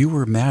 and you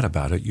were mad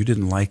about it. You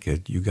didn't like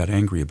it. You got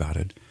angry about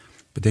it.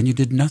 But then you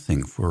did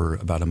nothing for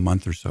about a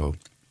month or so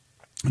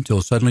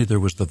until suddenly there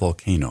was the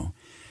volcano,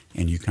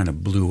 and you kind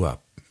of blew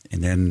up.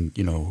 And then,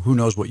 who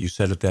knows what you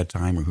said at that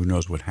time or who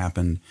knows what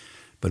happened.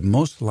 But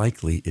most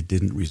likely it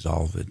didn't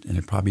resolve it, and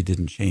it probably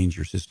didn't change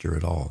your sister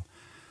at all.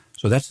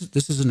 So this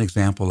is an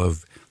example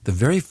of the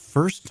very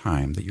first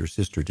time that your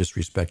sister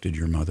disrespected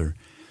your mother.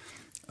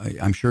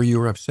 I'm sure you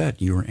were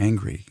upset, you were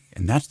angry.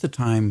 And that's the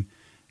time,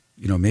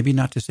 maybe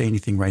not to say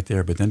anything right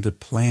there, but then to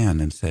plan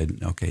and said,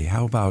 okay,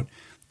 how about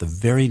the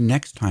very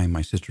next time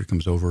my sister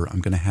comes over,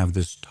 I'm going to have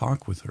this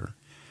talk with her.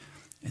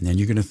 And then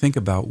you're going to think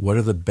about what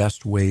are the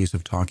best ways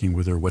of talking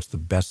with her, what's the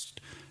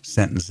best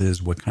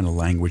sentences, what kind of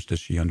language does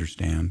she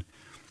understand.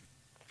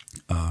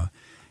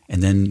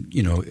 And then,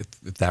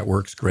 if that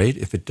works, great.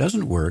 If it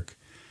doesn't work,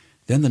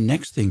 then the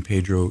next thing,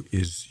 Pedro,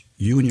 is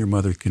you and your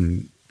mother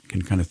can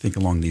kind of think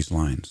along these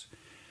lines.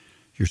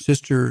 Your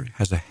sister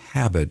has a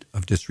habit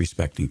of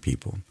disrespecting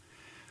people.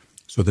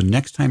 So the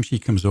next time she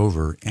comes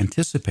over,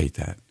 anticipate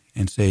that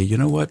and say, you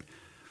know what?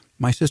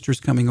 My sister's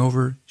coming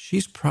over.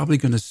 She's probably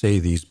going to say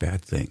these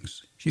bad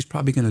things. She's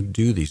probably going to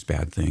do these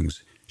bad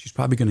things. She's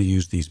probably going to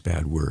use these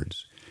bad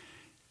words.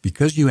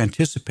 Because you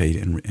anticipate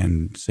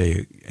and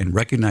say and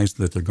recognize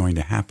that they're going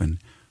to happen,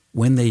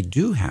 when they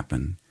do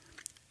happen,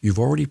 you've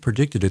already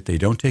predicted it. They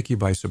don't take you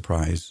by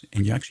surprise,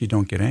 and you actually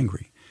don't get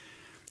angry.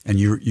 And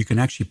you can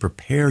actually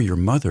prepare your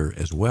mother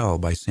as well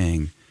by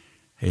saying,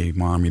 hey,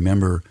 Mom,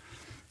 remember,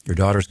 your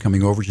daughter's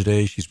coming over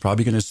today. She's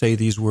probably going to say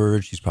these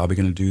words. She's probably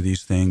going to do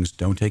these things.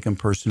 Don't take them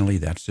personally.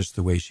 That's just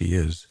the way she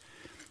is.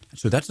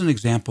 So that's an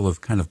example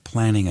of kind of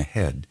planning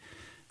ahead.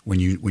 When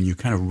you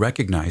kind of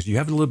recognize, you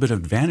have a little bit of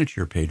advantage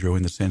here, Pedro,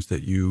 in the sense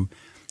that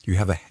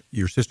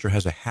your sister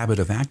has a habit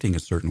of acting a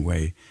certain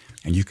way,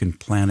 and you can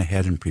plan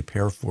ahead and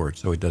prepare for it,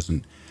 so it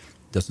doesn't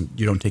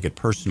you don't take it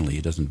personally.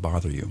 It doesn't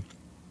bother you.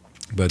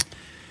 But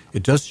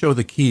it does show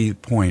the key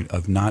point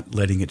of not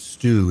letting it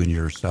stew in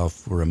yourself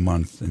for a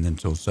month and then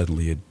until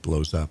suddenly it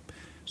blows up.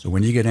 So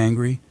when you get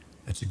angry,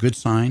 that's a good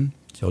sign.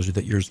 It tells you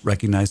that you're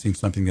recognizing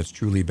something that's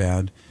truly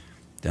bad.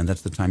 Then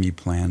that's the time you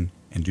plan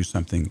and do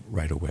something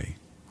right away.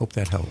 Hope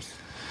that helps.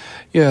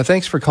 Yeah,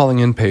 thanks for calling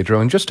in,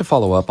 Pedro. And just to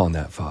follow up on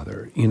that,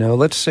 Father,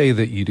 let's say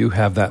that you do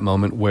have that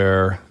moment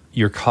where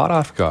you're caught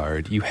off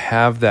guard. You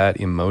have that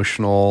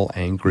emotional,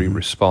 angry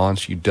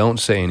response. You don't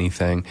say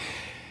anything.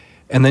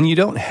 And then you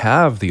don't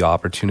have the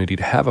opportunity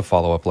to have a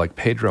follow-up like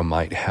Pedro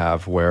might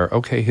have where,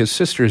 okay, his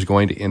sister is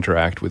going to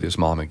interact with his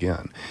mom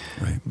again.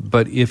 Right.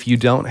 But if you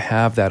don't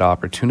have that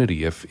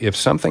opportunity, if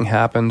something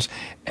happens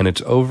and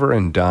it's over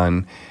and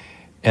done,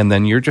 and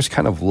then you're just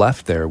kind of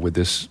left there with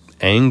this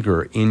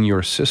anger in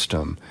your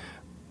system,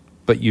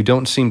 but you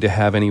don't seem to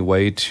have any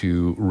way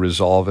to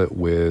resolve it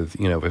with,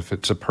 if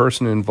it's a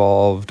person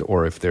involved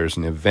or if there's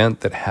an event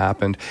that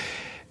happened,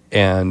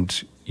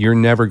 and you're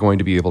never going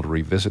to be able to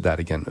revisit that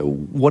again.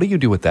 What do you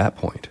do at that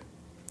point?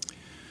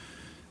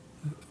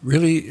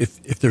 Really,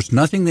 if there's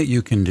nothing that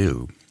you can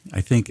do,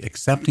 I think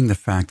accepting the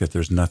fact that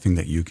there's nothing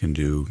that you can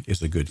do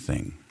is a good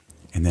thing.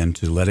 And then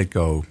to let it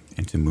go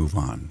and to move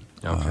on.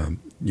 Okay.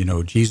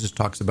 Jesus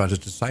talks about his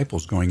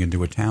disciples going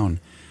into a town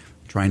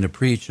trying to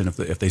preach, and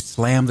if they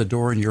slam the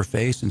door in your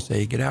face and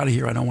say, "Get out of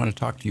here, I don't want to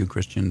talk to you,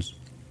 Christians,"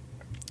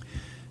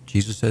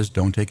 Jesus says,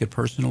 "Don't take it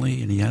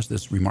personally," and he has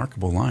this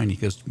remarkable line. He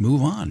goes,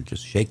 "Move on.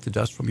 Just shake the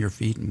dust from your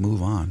feet and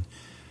move on."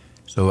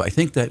 So I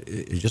think that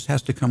it just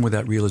has to come with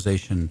that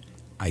realization,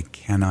 I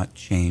cannot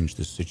change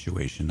this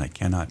situation. I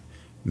cannot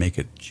make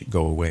it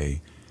go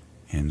away.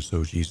 And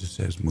so Jesus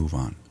says, move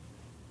on.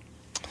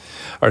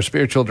 Our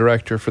spiritual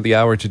director for the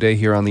hour today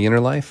here on The Inner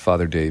Life,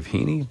 Father Dave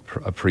Heney,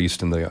 a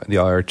priest in the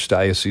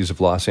Archdiocese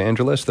of Los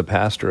Angeles, the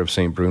pastor of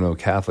St. Bruno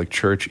Catholic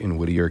Church in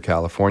Whittier,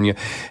 California,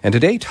 and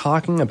today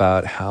talking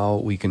about how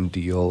we can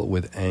deal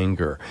with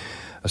anger,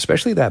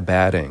 especially that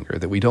bad anger,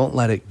 that we don't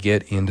let it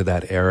get into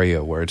that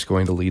area where it's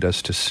going to lead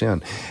us to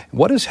sin.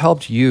 What has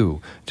helped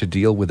you to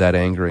deal with that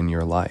anger in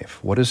your life?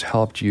 What has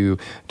helped you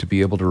to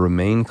be able to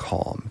remain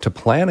calm, to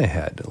plan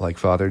ahead, like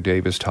Father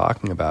Dave is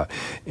talking about?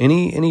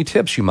 Any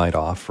tips you might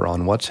offer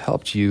on what's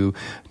helped you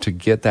to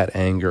get that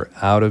anger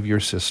out of your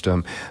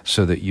system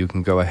so that you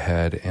can go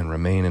ahead and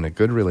remain in a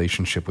good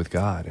relationship with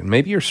God? And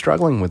maybe you're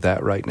struggling with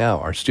that right now.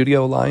 Our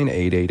studio line,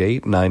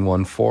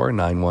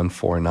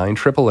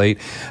 888-914-9149,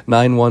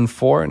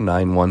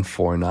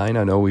 888-914-9149.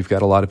 I know we've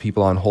got a lot of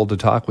people on hold to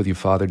talk with you,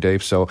 Father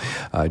Dave, so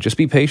just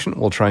be patient.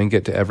 We'll try and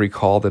get to every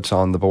call that's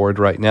on the board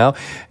right now,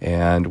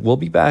 and we'll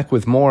be back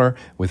with more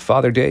with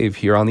Father Dave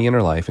here on The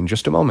Inner Life in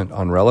just a moment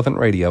on Relevant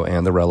Radio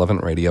and the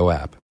Relevant Radio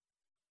app.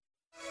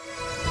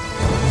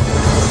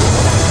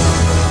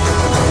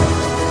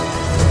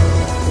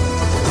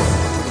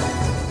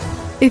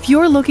 If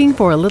you're looking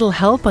for a little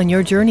help on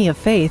your journey of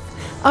faith,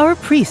 our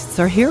priests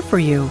are here for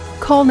you.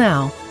 Call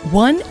now.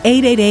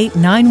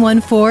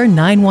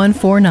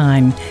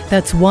 1-888-914-9149.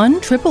 That's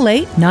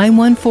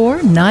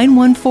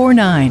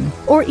 1-888-914-9149.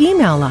 Or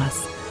email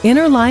us,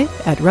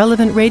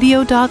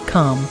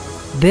 innerlife@relevantradio.com.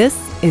 This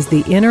is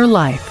The Inner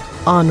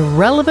Life on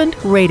Relevant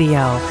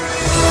Radio.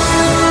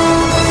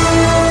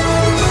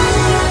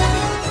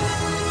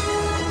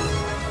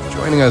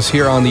 Joining us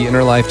here on The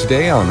Inner Life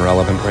today on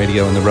Relevant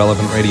Radio and the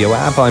Relevant Radio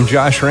app, I'm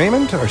Josh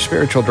Raymond, our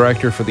spiritual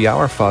director for the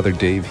hour, Father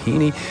Dave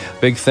Heney.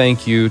 Big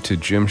thank you to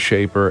Jim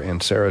Shaper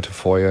and Sarah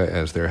Tafoya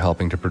as they're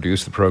helping to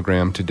produce the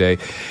program today.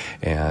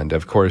 And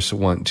of course,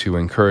 want to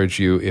encourage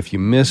you, if you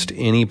missed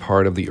any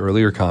part of the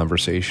earlier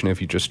conversation,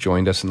 if you just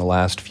joined us in the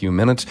last few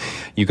minutes,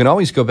 you can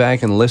always go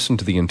back and listen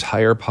to the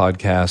entire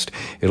podcast.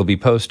 It'll be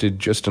posted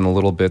just in a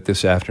little bit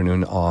this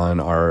afternoon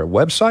on our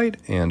website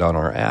and on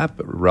our app,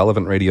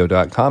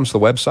 relevantradio.com is the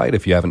website.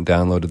 If you haven't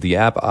downloaded the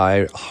app,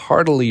 I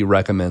heartily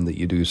recommend that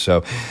you do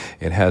so.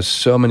 It has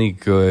so many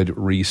good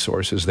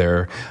resources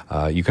there.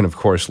 You can, of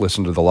course,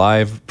 listen to the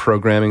live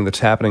programming that's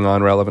happening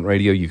on Relevant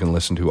Radio. You can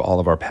listen to all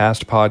of our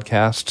past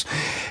podcasts.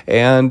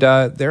 And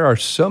there are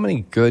so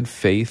many good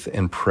faith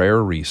and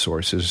prayer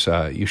resources.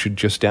 You should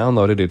just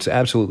download it. It's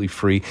absolutely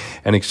free,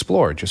 and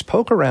explore. Just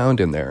poke around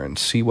in there and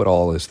see what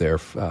all is there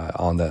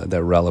on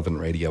the Relevant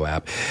Radio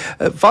app.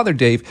 Father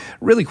Dave,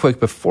 really quick,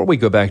 before we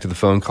go back to the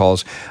phone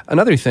calls,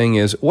 another thing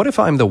is, what if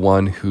I'm the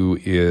one who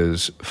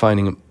is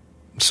finding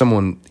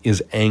someone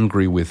is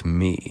angry with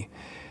me?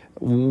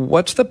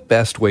 What's the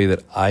best way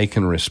that I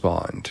can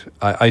respond?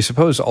 I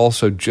suppose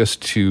also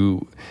just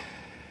to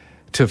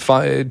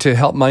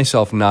help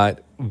myself not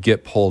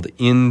get pulled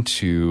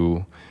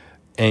into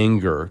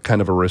anger,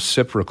 kind of a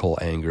reciprocal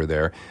anger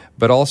there,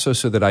 but also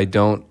so that I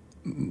don't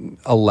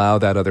allow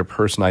that other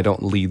person, I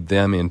don't lead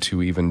them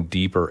into even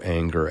deeper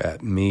anger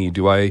at me.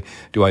 Do I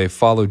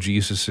follow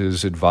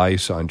Jesus's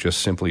advice on just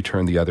simply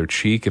turn the other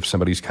cheek if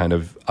somebody's kind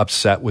of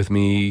upset with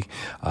me,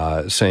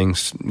 saying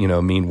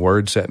mean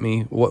words at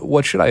me?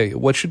 What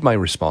should my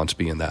response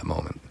be in that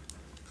moment?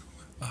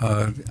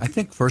 I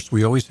think first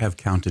we always have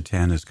count to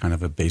 10 as kind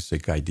of a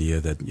basic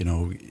idea that,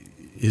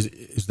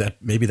 is that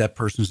maybe that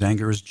person's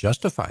anger is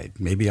justified.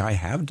 Maybe I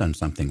have done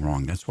something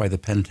wrong. That's why the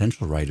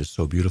penitential rite is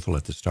so beautiful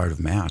at the start of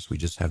Mass. We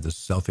just have this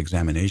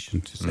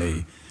self-examination to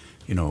say,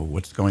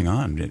 what's going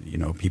on?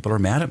 People are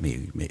mad at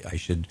me. I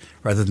should,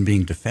 rather than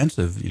being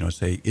defensive,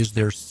 say, is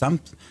there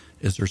some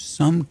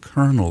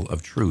kernel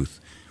of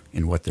truth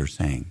in what they're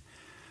saying?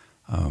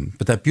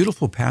 But that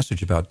beautiful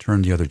passage about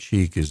turn the other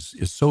cheek is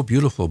so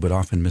beautiful, but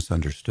often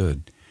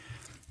misunderstood.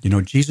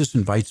 Jesus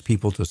invites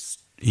people to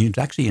he's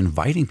actually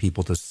inviting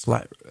people to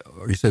slap,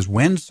 or he says,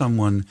 when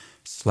someone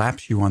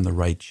slaps you on the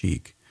right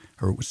cheek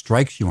or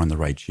strikes you on the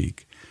right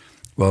cheek.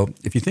 Well,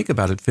 if you think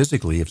about it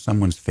physically, if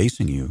someone's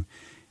facing you,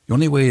 the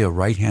only way a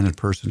right-handed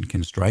person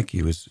can strike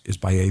you is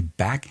by a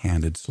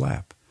backhanded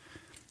slap.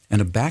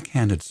 And a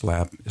backhanded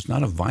slap is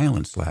not a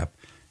violent slap.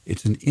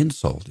 It's an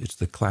insult. It's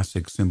the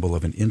classic symbol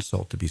of an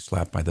insult to be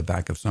slapped by the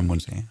back of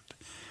someone's hand.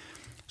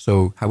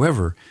 So,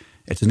 however,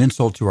 it's an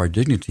insult to our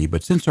dignity.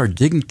 But since our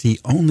dignity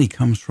only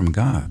comes from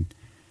God,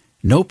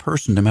 no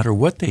person, no matter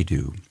what they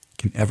do,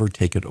 can ever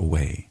take it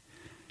away.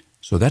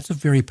 So that's a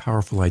very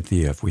powerful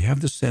idea. If we have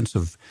the sense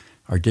of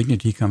our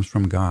dignity comes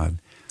from God,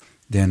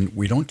 then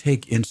we don't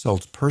take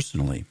insults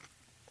personally.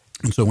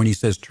 And so when he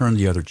says turn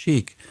the other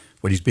cheek,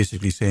 what he's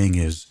basically saying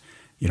is,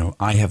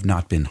 I have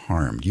not been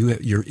harmed.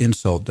 Your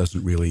insult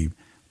doesn't really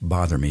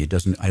bother me.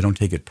 I don't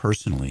take it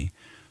personally,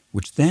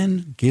 which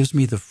then gives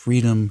me the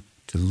freedom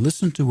to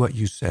listen to what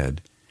you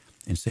said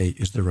and say,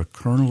 is there a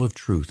kernel of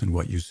truth in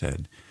what you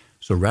said?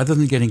 So rather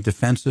than getting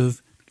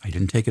defensive, I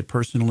didn't take it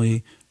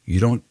personally. You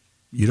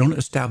don't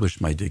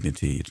establish my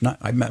dignity. It's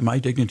not my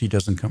dignity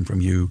doesn't come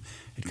from you.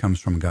 It comes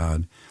from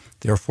God.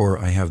 Therefore,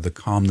 I have the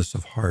calmness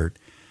of heart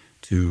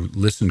to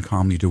listen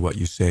calmly to what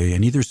you say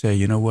and either say,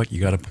 you know what,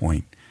 you got a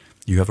point.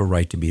 You have a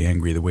right to be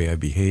angry the way I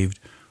behaved,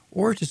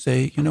 or to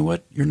say, you know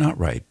what, you're not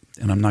right,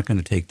 and I'm not going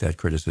to take that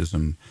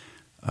criticism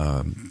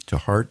to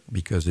heart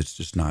because it's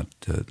just not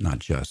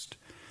just.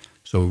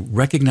 So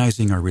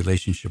recognizing our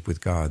relationship with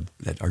God,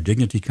 that our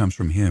dignity comes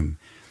from Him,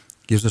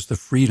 gives us the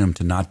freedom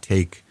to not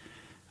take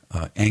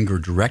anger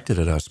directed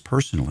at us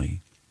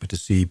personally, but to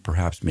see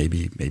perhaps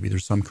maybe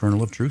there's some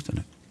kernel of truth in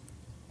it.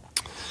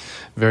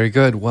 Very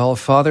good. Well,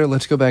 Father,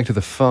 let's go back to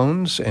the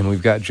phones, and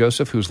we've got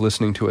Joseph who's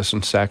listening to us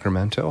in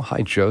Sacramento.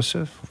 Hi,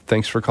 Joseph.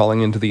 Thanks for calling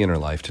into the Inner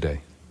Life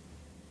today.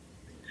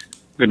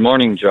 Good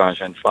morning,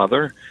 Josh and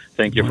Father.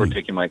 Thank you for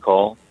taking my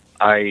call.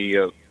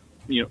 I,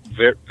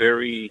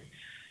 very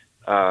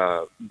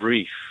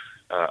brief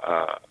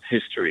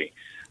history.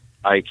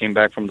 I came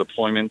back from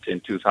deployment in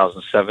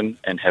 2007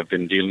 and have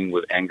been dealing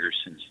with anger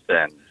since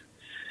then.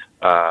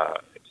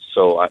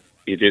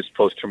 It is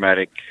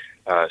post-traumatic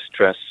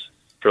stress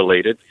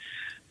related.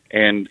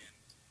 And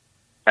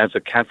as a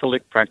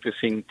Catholic,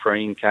 practicing,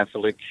 praying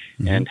Catholic,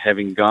 and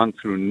having gone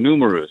through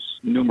numerous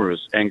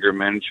anger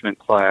management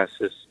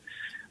classes,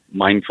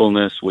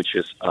 mindfulness, which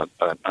is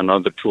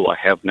another tool I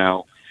have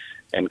now,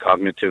 and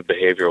cognitive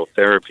behavioral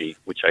therapy,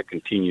 which I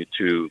continue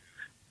to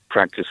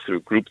practice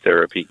through group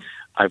therapy,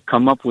 I've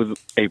come up with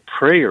a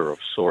prayer of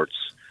sorts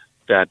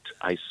that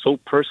I so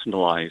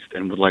personalized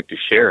and would like to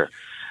share.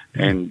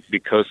 And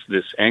because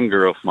this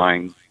anger of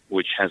mine,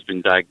 which has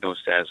been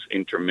diagnosed as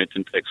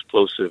intermittent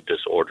explosive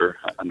disorder,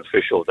 an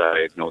official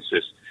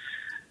diagnosis.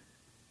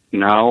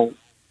 Now,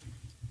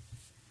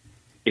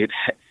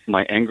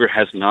 my anger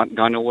has not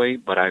gone away,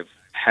 but I've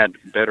had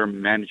better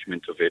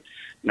management of it.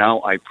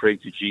 Now I pray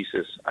to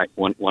Jesus.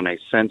 When I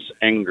sense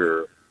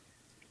anger,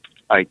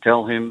 I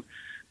tell Him,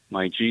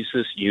 my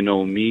Jesus, you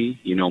know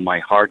me, you know my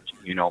heart,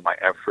 you know my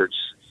efforts.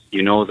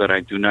 You know that I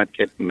do not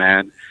get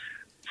mad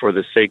for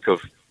the sake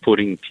of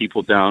putting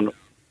people down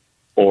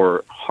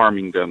or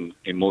harming them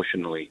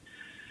emotionally.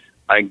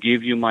 I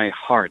give you my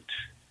heart.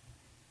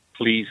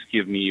 Please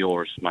give me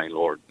yours, my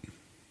Lord.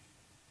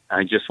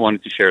 I just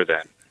wanted to share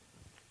that.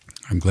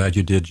 I'm glad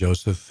you did,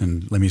 Joseph.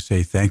 And let me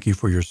say thank you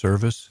for your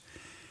service.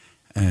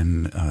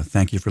 And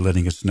thank you for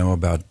letting us know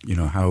about,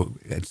 how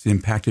it's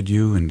impacted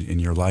you and in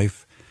your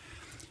life.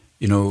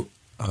 When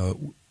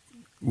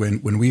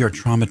we are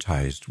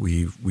traumatized,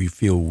 we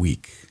feel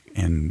weak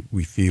and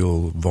we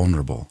feel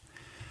vulnerable.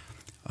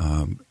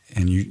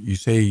 And you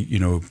say,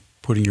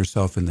 putting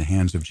yourself in the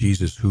hands of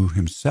Jesus, who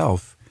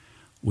Himself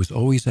was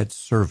always at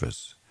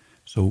service.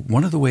 So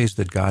one of the ways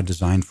that God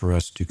designed for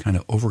us to kind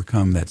of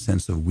overcome that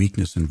sense of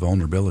weakness and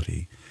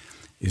vulnerability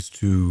is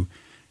to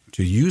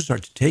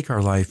take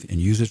our life and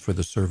use it for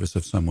the service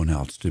of someone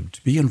else, to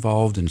be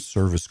involved in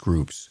service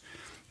groups,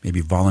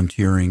 maybe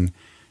volunteering,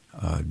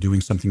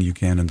 doing something you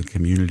can in the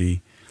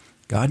community.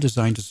 God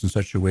designed us in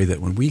such a way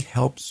that when we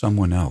help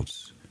someone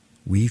else,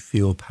 we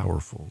feel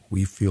powerful,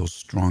 we feel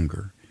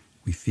stronger,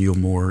 we feel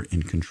more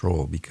in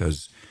control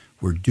because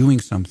we're doing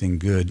something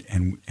good,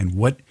 and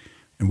what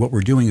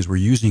we're doing is we're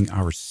using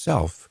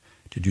ourself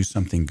to do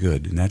something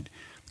good, and that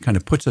kind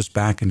of puts us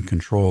back in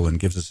control and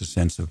gives us a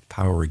sense of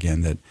power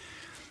again that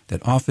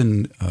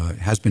often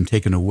has been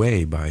taken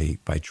away by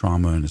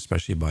trauma and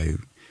especially by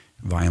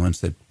violence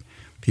that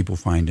people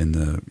find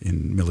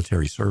in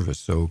military service.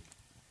 So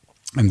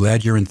I'm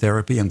glad you're in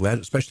therapy. I'm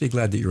especially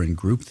glad that you're in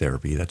group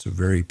therapy. That's a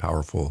very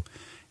powerful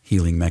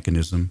healing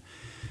mechanism.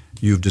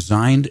 You've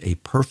designed a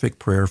perfect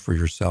prayer for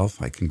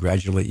yourself. I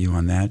congratulate you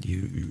on that.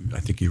 I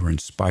think you were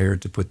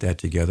inspired to put that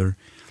together.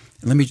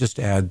 And let me just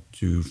add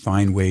to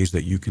find ways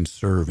that you can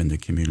serve in the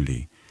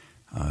community,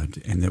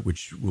 and that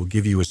which will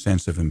give you a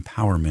sense of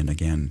empowerment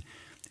again.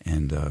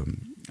 And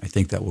I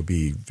think that will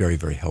be very,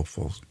 very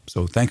helpful.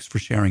 So thanks for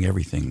sharing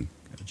everything,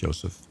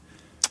 Joseph.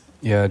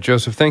 Yeah,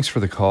 Joseph, thanks for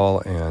the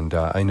call. And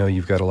I know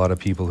you've got a lot of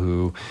people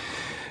who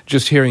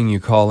just hearing you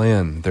call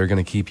in, they're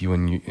going to keep you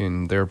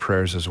in their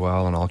prayers as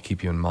well, and I'll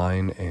keep you in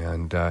mine.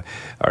 And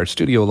our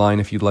studio line,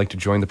 if you'd like to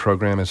join the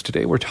program, is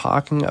today we're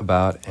talking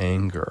about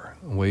anger,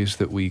 ways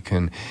that we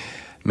can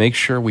make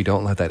sure we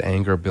don't let that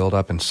anger build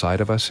up inside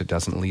of us. It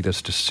doesn't lead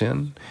us to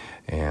sin.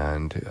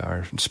 And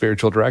our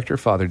spiritual director,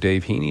 Father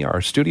Dave Heney,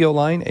 our studio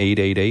line,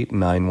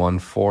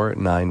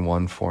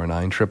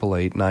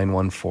 888-914-9149,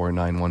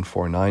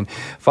 888-914-9149.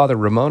 Father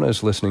Ramona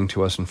is listening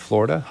to us in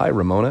Florida. Hi,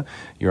 Ramona.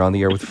 You're on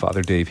the air with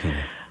Father Dave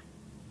Heney.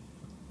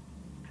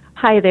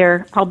 Hi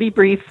there. I'll be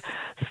brief.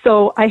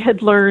 So I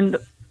had learned,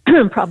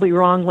 probably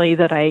wrongly,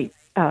 that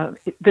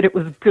that it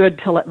was good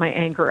to let my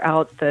anger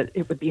out, that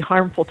it would be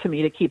harmful to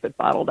me to keep it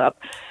bottled up.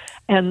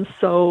 And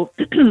so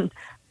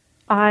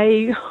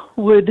I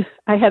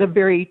had a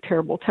very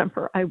terrible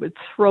temper. I would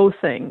throw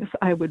things.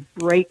 I would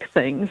break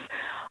things.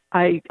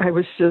 I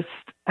would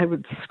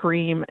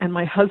scream. And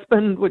my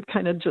husband would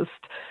kind of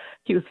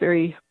he was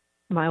very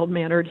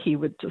mild-mannered. He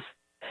would just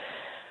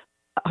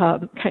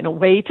kind of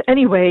wait.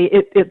 Anyway,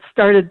 it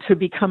started to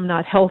become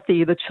not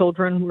healthy. The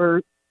children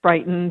were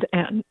frightened.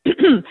 And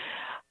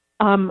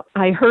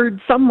I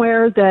heard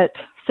somewhere that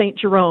St.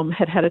 Jerome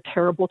had a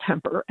terrible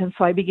temper. And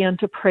so I began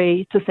to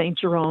pray to St.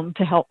 Jerome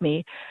to help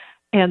me.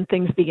 And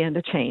things began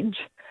to change.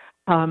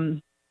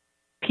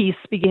 Peace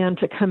began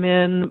to come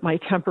in. My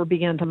temper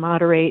began to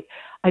moderate.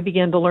 I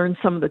began to learn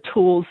some of the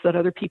tools that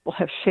other people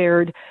have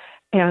shared.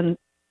 And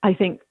I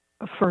think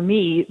for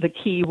me, the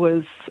key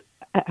was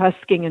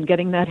asking and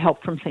getting that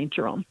help from St.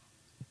 Jerome.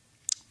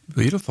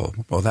 Beautiful.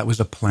 Well, that was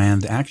a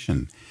planned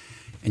action.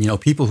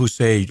 And, people who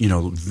say,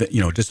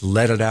 just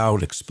let it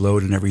out,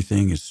 explode and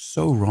everything is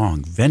so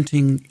wrong.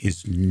 Venting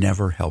is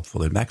never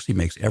helpful. It actually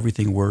makes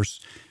everything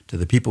worse to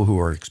the people who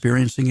are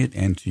experiencing it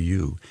and to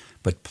you.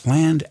 But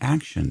planned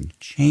action,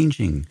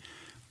 changing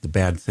the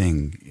bad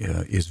thing,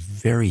 is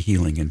very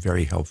healing and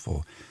very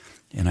helpful.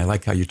 And I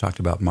like how you talked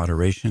about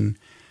moderation.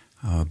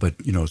 But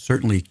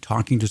certainly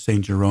talking to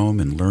St. Jerome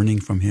and learning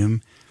from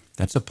him,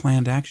 that's a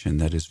planned action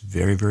that is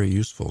very, very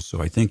useful.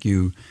 So I think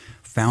you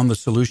found the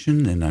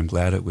solution, and I'm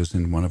glad it was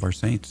in one of our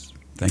saints.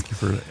 Thank you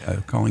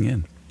for calling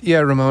in. Yeah,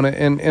 Ramona,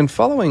 and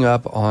following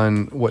up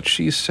on what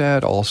she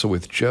said, also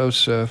with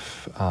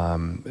Joseph,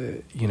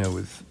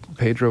 with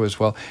Pedro as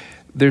well,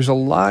 there's a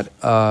lot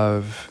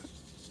of,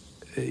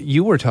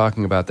 you were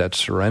talking about that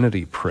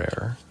serenity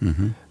prayer.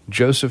 Mm-hmm.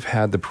 Joseph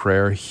had the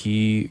prayer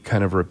he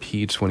kind of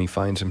repeats when he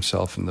finds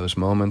himself in those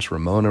moments,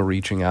 Ramona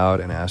reaching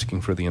out and asking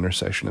for the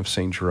intercession of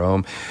St.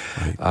 Jerome.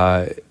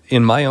 Right.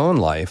 In my own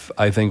life,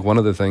 I think one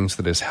of the things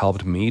that has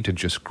helped me to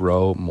just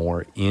grow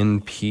more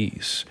in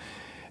peace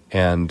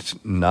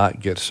and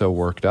not get so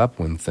worked up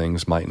when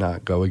things might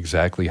not go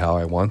exactly how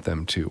I want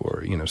them to,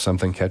 or,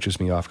 something catches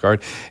me off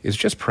guard, is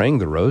just praying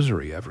the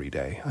rosary every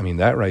day. I mean,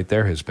 that right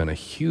there has been a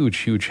huge,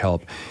 huge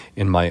help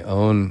in my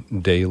own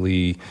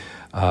daily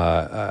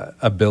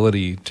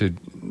ability to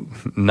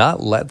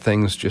not let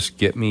things just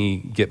get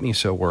me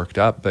so worked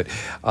up. But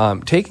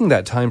taking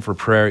that time for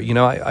prayer,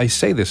 I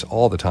say this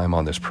all the time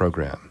on this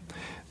program,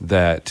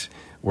 that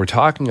we're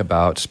talking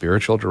about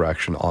spiritual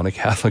direction on a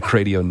Catholic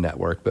radio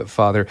network. But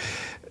Father,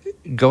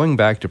 going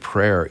back to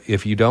prayer,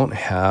 if you don't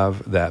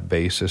have that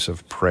basis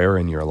of prayer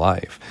in your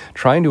life,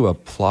 trying to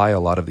apply a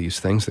lot of these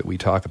things that we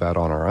talk about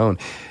on our own,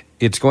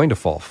 it's going to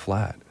fall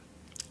flat.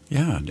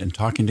 Yeah, and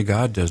talking to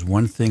God does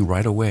one thing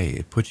right away.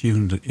 It puts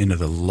you into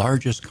the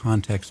largest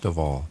context of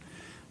all,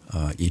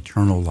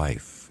 eternal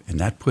life. And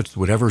that puts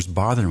whatever's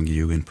bothering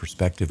you in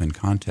perspective and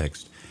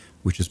context,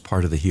 which is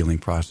part of the healing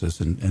process,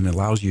 and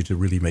allows you to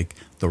really make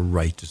the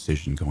right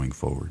decision going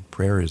forward.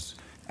 Prayer is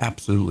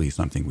absolutely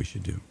something we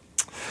should do.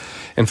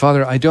 And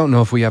Father, I don't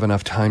know if we have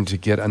enough time to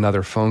get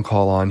another phone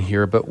call on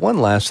here, but one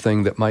last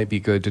thing that might be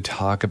good to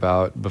talk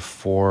about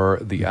before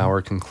the hour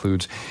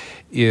concludes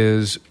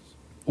is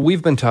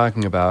we've been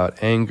talking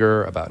about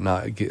anger, about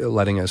not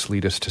letting us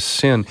lead us to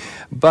sin,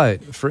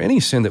 but for any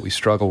sin that we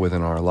struggle with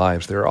in our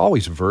lives, there are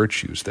always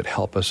virtues that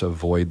help us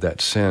avoid that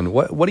sin.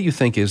 What do you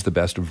think is the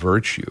best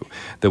virtue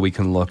that we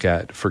can look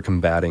at for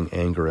combating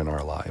anger in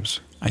our lives?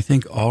 I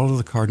think all of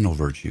the cardinal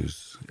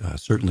virtues,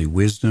 certainly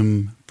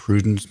wisdom,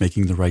 prudence,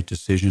 making the right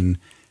decision,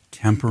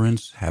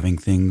 temperance, having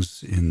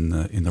things in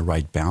the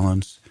right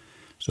balance.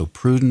 So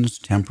prudence,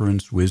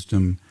 temperance,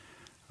 wisdom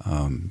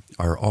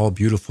are all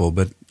beautiful.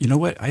 But you know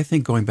what? I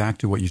think going back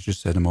to what you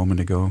just said a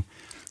moment ago,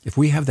 if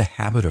we have the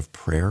habit of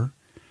prayer,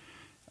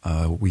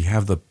 we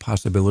have the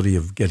possibility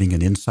of getting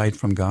an insight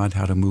from God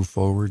how to move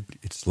forward.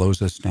 It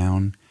slows us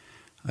down.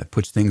 It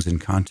puts things in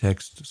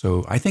context.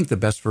 So I think the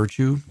best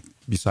virtue,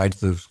 besides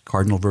the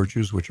cardinal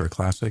virtues, which are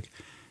classic,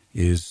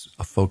 is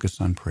a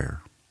focus on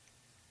prayer.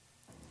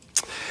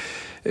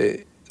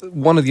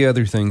 One of the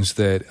other things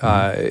that,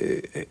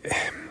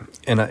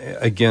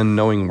 again,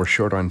 knowing we're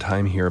short on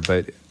time here,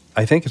 but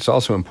I think it's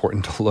also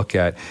important to look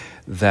at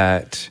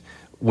that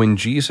when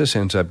Jesus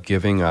ends up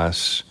giving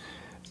us,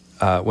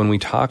 when we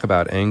talk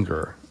about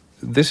anger,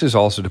 this is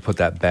also to put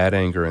that bad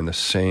anger in the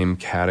same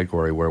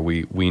category where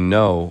we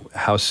know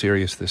how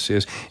serious this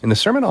is. In the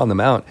Sermon on the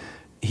Mount,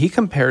 he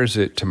compares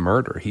it to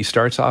murder. He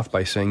starts off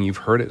by saying, "You've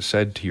heard it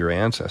said to your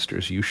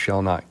ancestors, you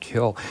shall not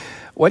kill."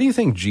 Why do you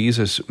think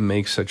Jesus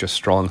makes such a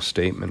strong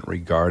statement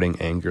regarding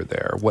anger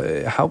there?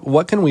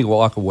 What can we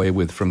walk away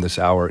with from this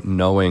hour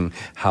knowing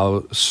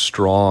how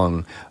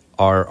strong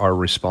our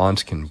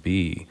response can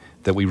be,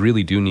 that we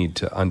really do need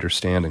to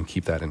understand and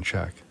keep that in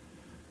check?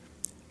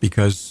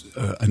 Because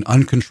an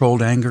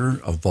uncontrolled anger,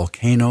 a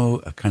volcano,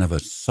 a kind of a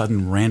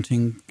sudden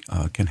ranting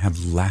can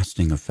have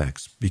lasting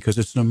effects because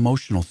it's an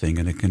emotional thing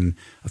and it can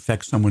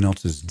affect someone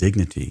else's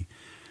dignity.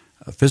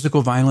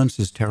 Physical violence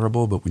is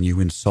terrible, but when you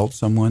insult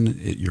someone,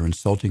 you're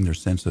insulting their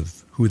sense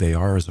of who they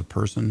are as a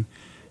person.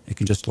 It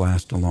can just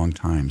last a long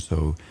time.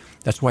 So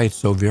that's why it's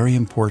so very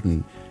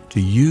important to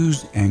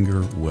use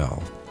anger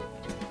well.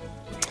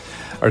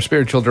 Our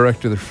spiritual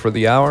director for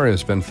the hour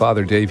has been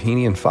Father Dave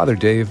Heney. And Father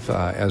Dave,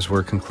 as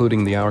we're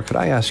concluding the hour, could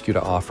I ask you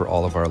to offer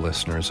all of our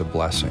listeners a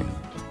blessing?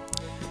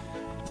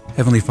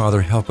 Heavenly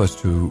Father, help us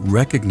to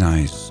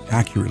recognize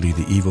accurately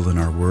the evil in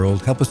our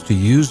world. Help us to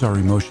use our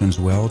emotions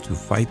well to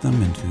fight them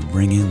and to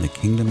bring in the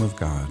kingdom of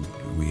God.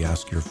 We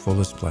ask your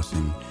fullest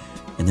blessing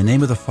in the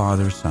name of the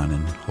Father, Son,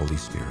 and Holy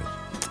Spirit.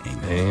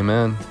 Amen.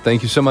 Amen.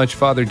 Thank you so much,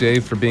 Father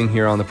Dave, for being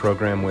here on the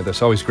program with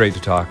us. Always great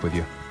to talk with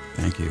you.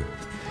 Thank you.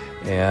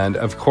 And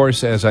of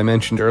course, as I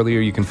mentioned earlier,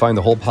 you can find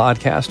the whole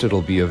podcast.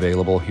 It'll be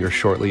available here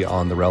shortly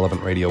on the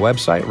Relevant Radio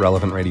website,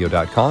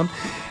 relevantradio.com,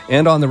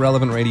 and on the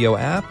Relevant Radio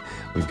app.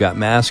 We've got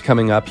Mass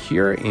coming up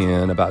here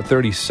in about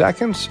 30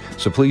 seconds,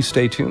 so please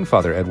stay tuned.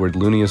 Father Edward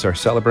Looney is our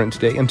celebrant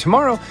today, and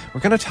tomorrow we're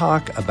going to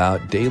talk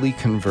about daily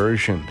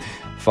conversion.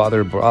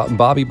 Father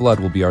Bobby Blood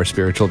will be our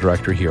spiritual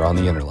director here on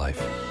The Inner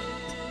Life.